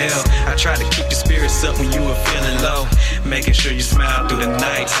lot of hell. I tried to keep your spirits up when you were feeling low, making sure you smile through the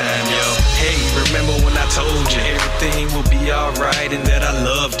nighttime, yo. Hey, remember when I told you everything will be alright and that I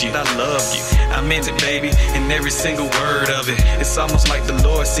loved you? I loved you. I meant it, baby, in every single word of it. It's almost like the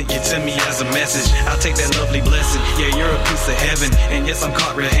Lord sent you to me as a message. I'll take that lovely blessing. Yeah, you're a piece of heaven, and yes, I'm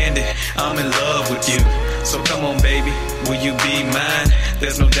caught red-handed. I'm in love with you. So come on, baby, will you be mine?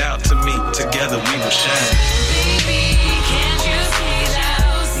 There's no doubt to me, together we will shine. Baby, can't you see that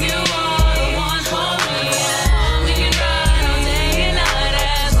you are the one for me? And we can ride all day and night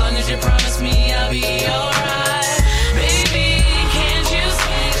as long as you promise me I'll be alright. Baby, can't you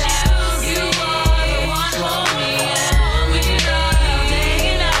see that you are the one for me? And we can ride all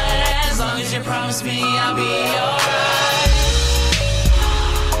day and night as long as you promise me I'll be alright.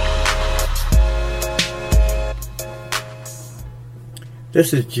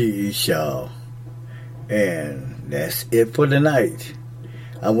 This is G.E. Shaw, and that's it for tonight.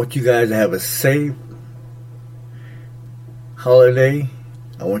 I want you guys to have a safe holiday.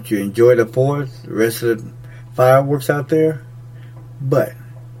 I want you to enjoy the 4th, the rest of the fireworks out there, but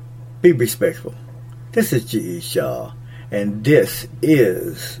be respectful. This is G.E. Shaw, and this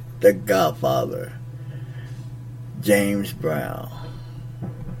is The Godfather, James Brown.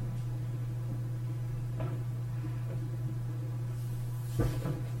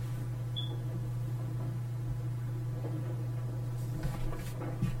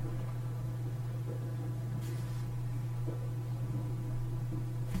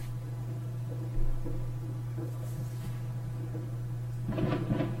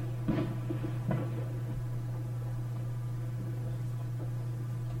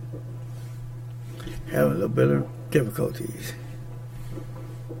 Having a little bit of difficulties.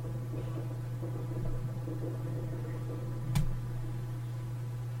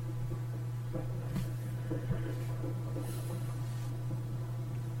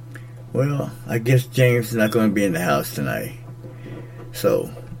 Well, I guess James is not going to be in the house tonight.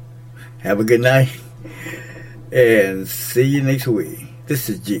 So, have a good night and see you next week. This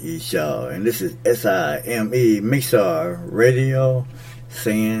is G.E. Shaw, and this is SIME Mixar Radio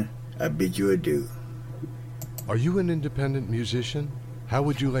saying I bid you adieu. Are you an independent musician? How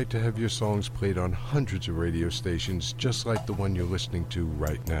would you like to have your songs played on hundreds of radio stations just like the one you're listening to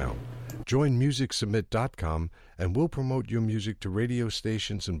right now? Join MusicSubmit.com and we'll promote your music to radio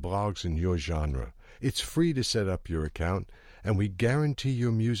stations and blogs in your genre. It's free to set up your account, and we guarantee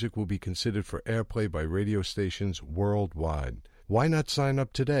your music will be considered for airplay by radio stations worldwide. Why not sign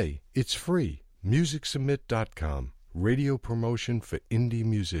up today? It's free. MusicSubmit.com. Radio promotion for indie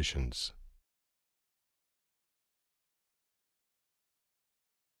musicians.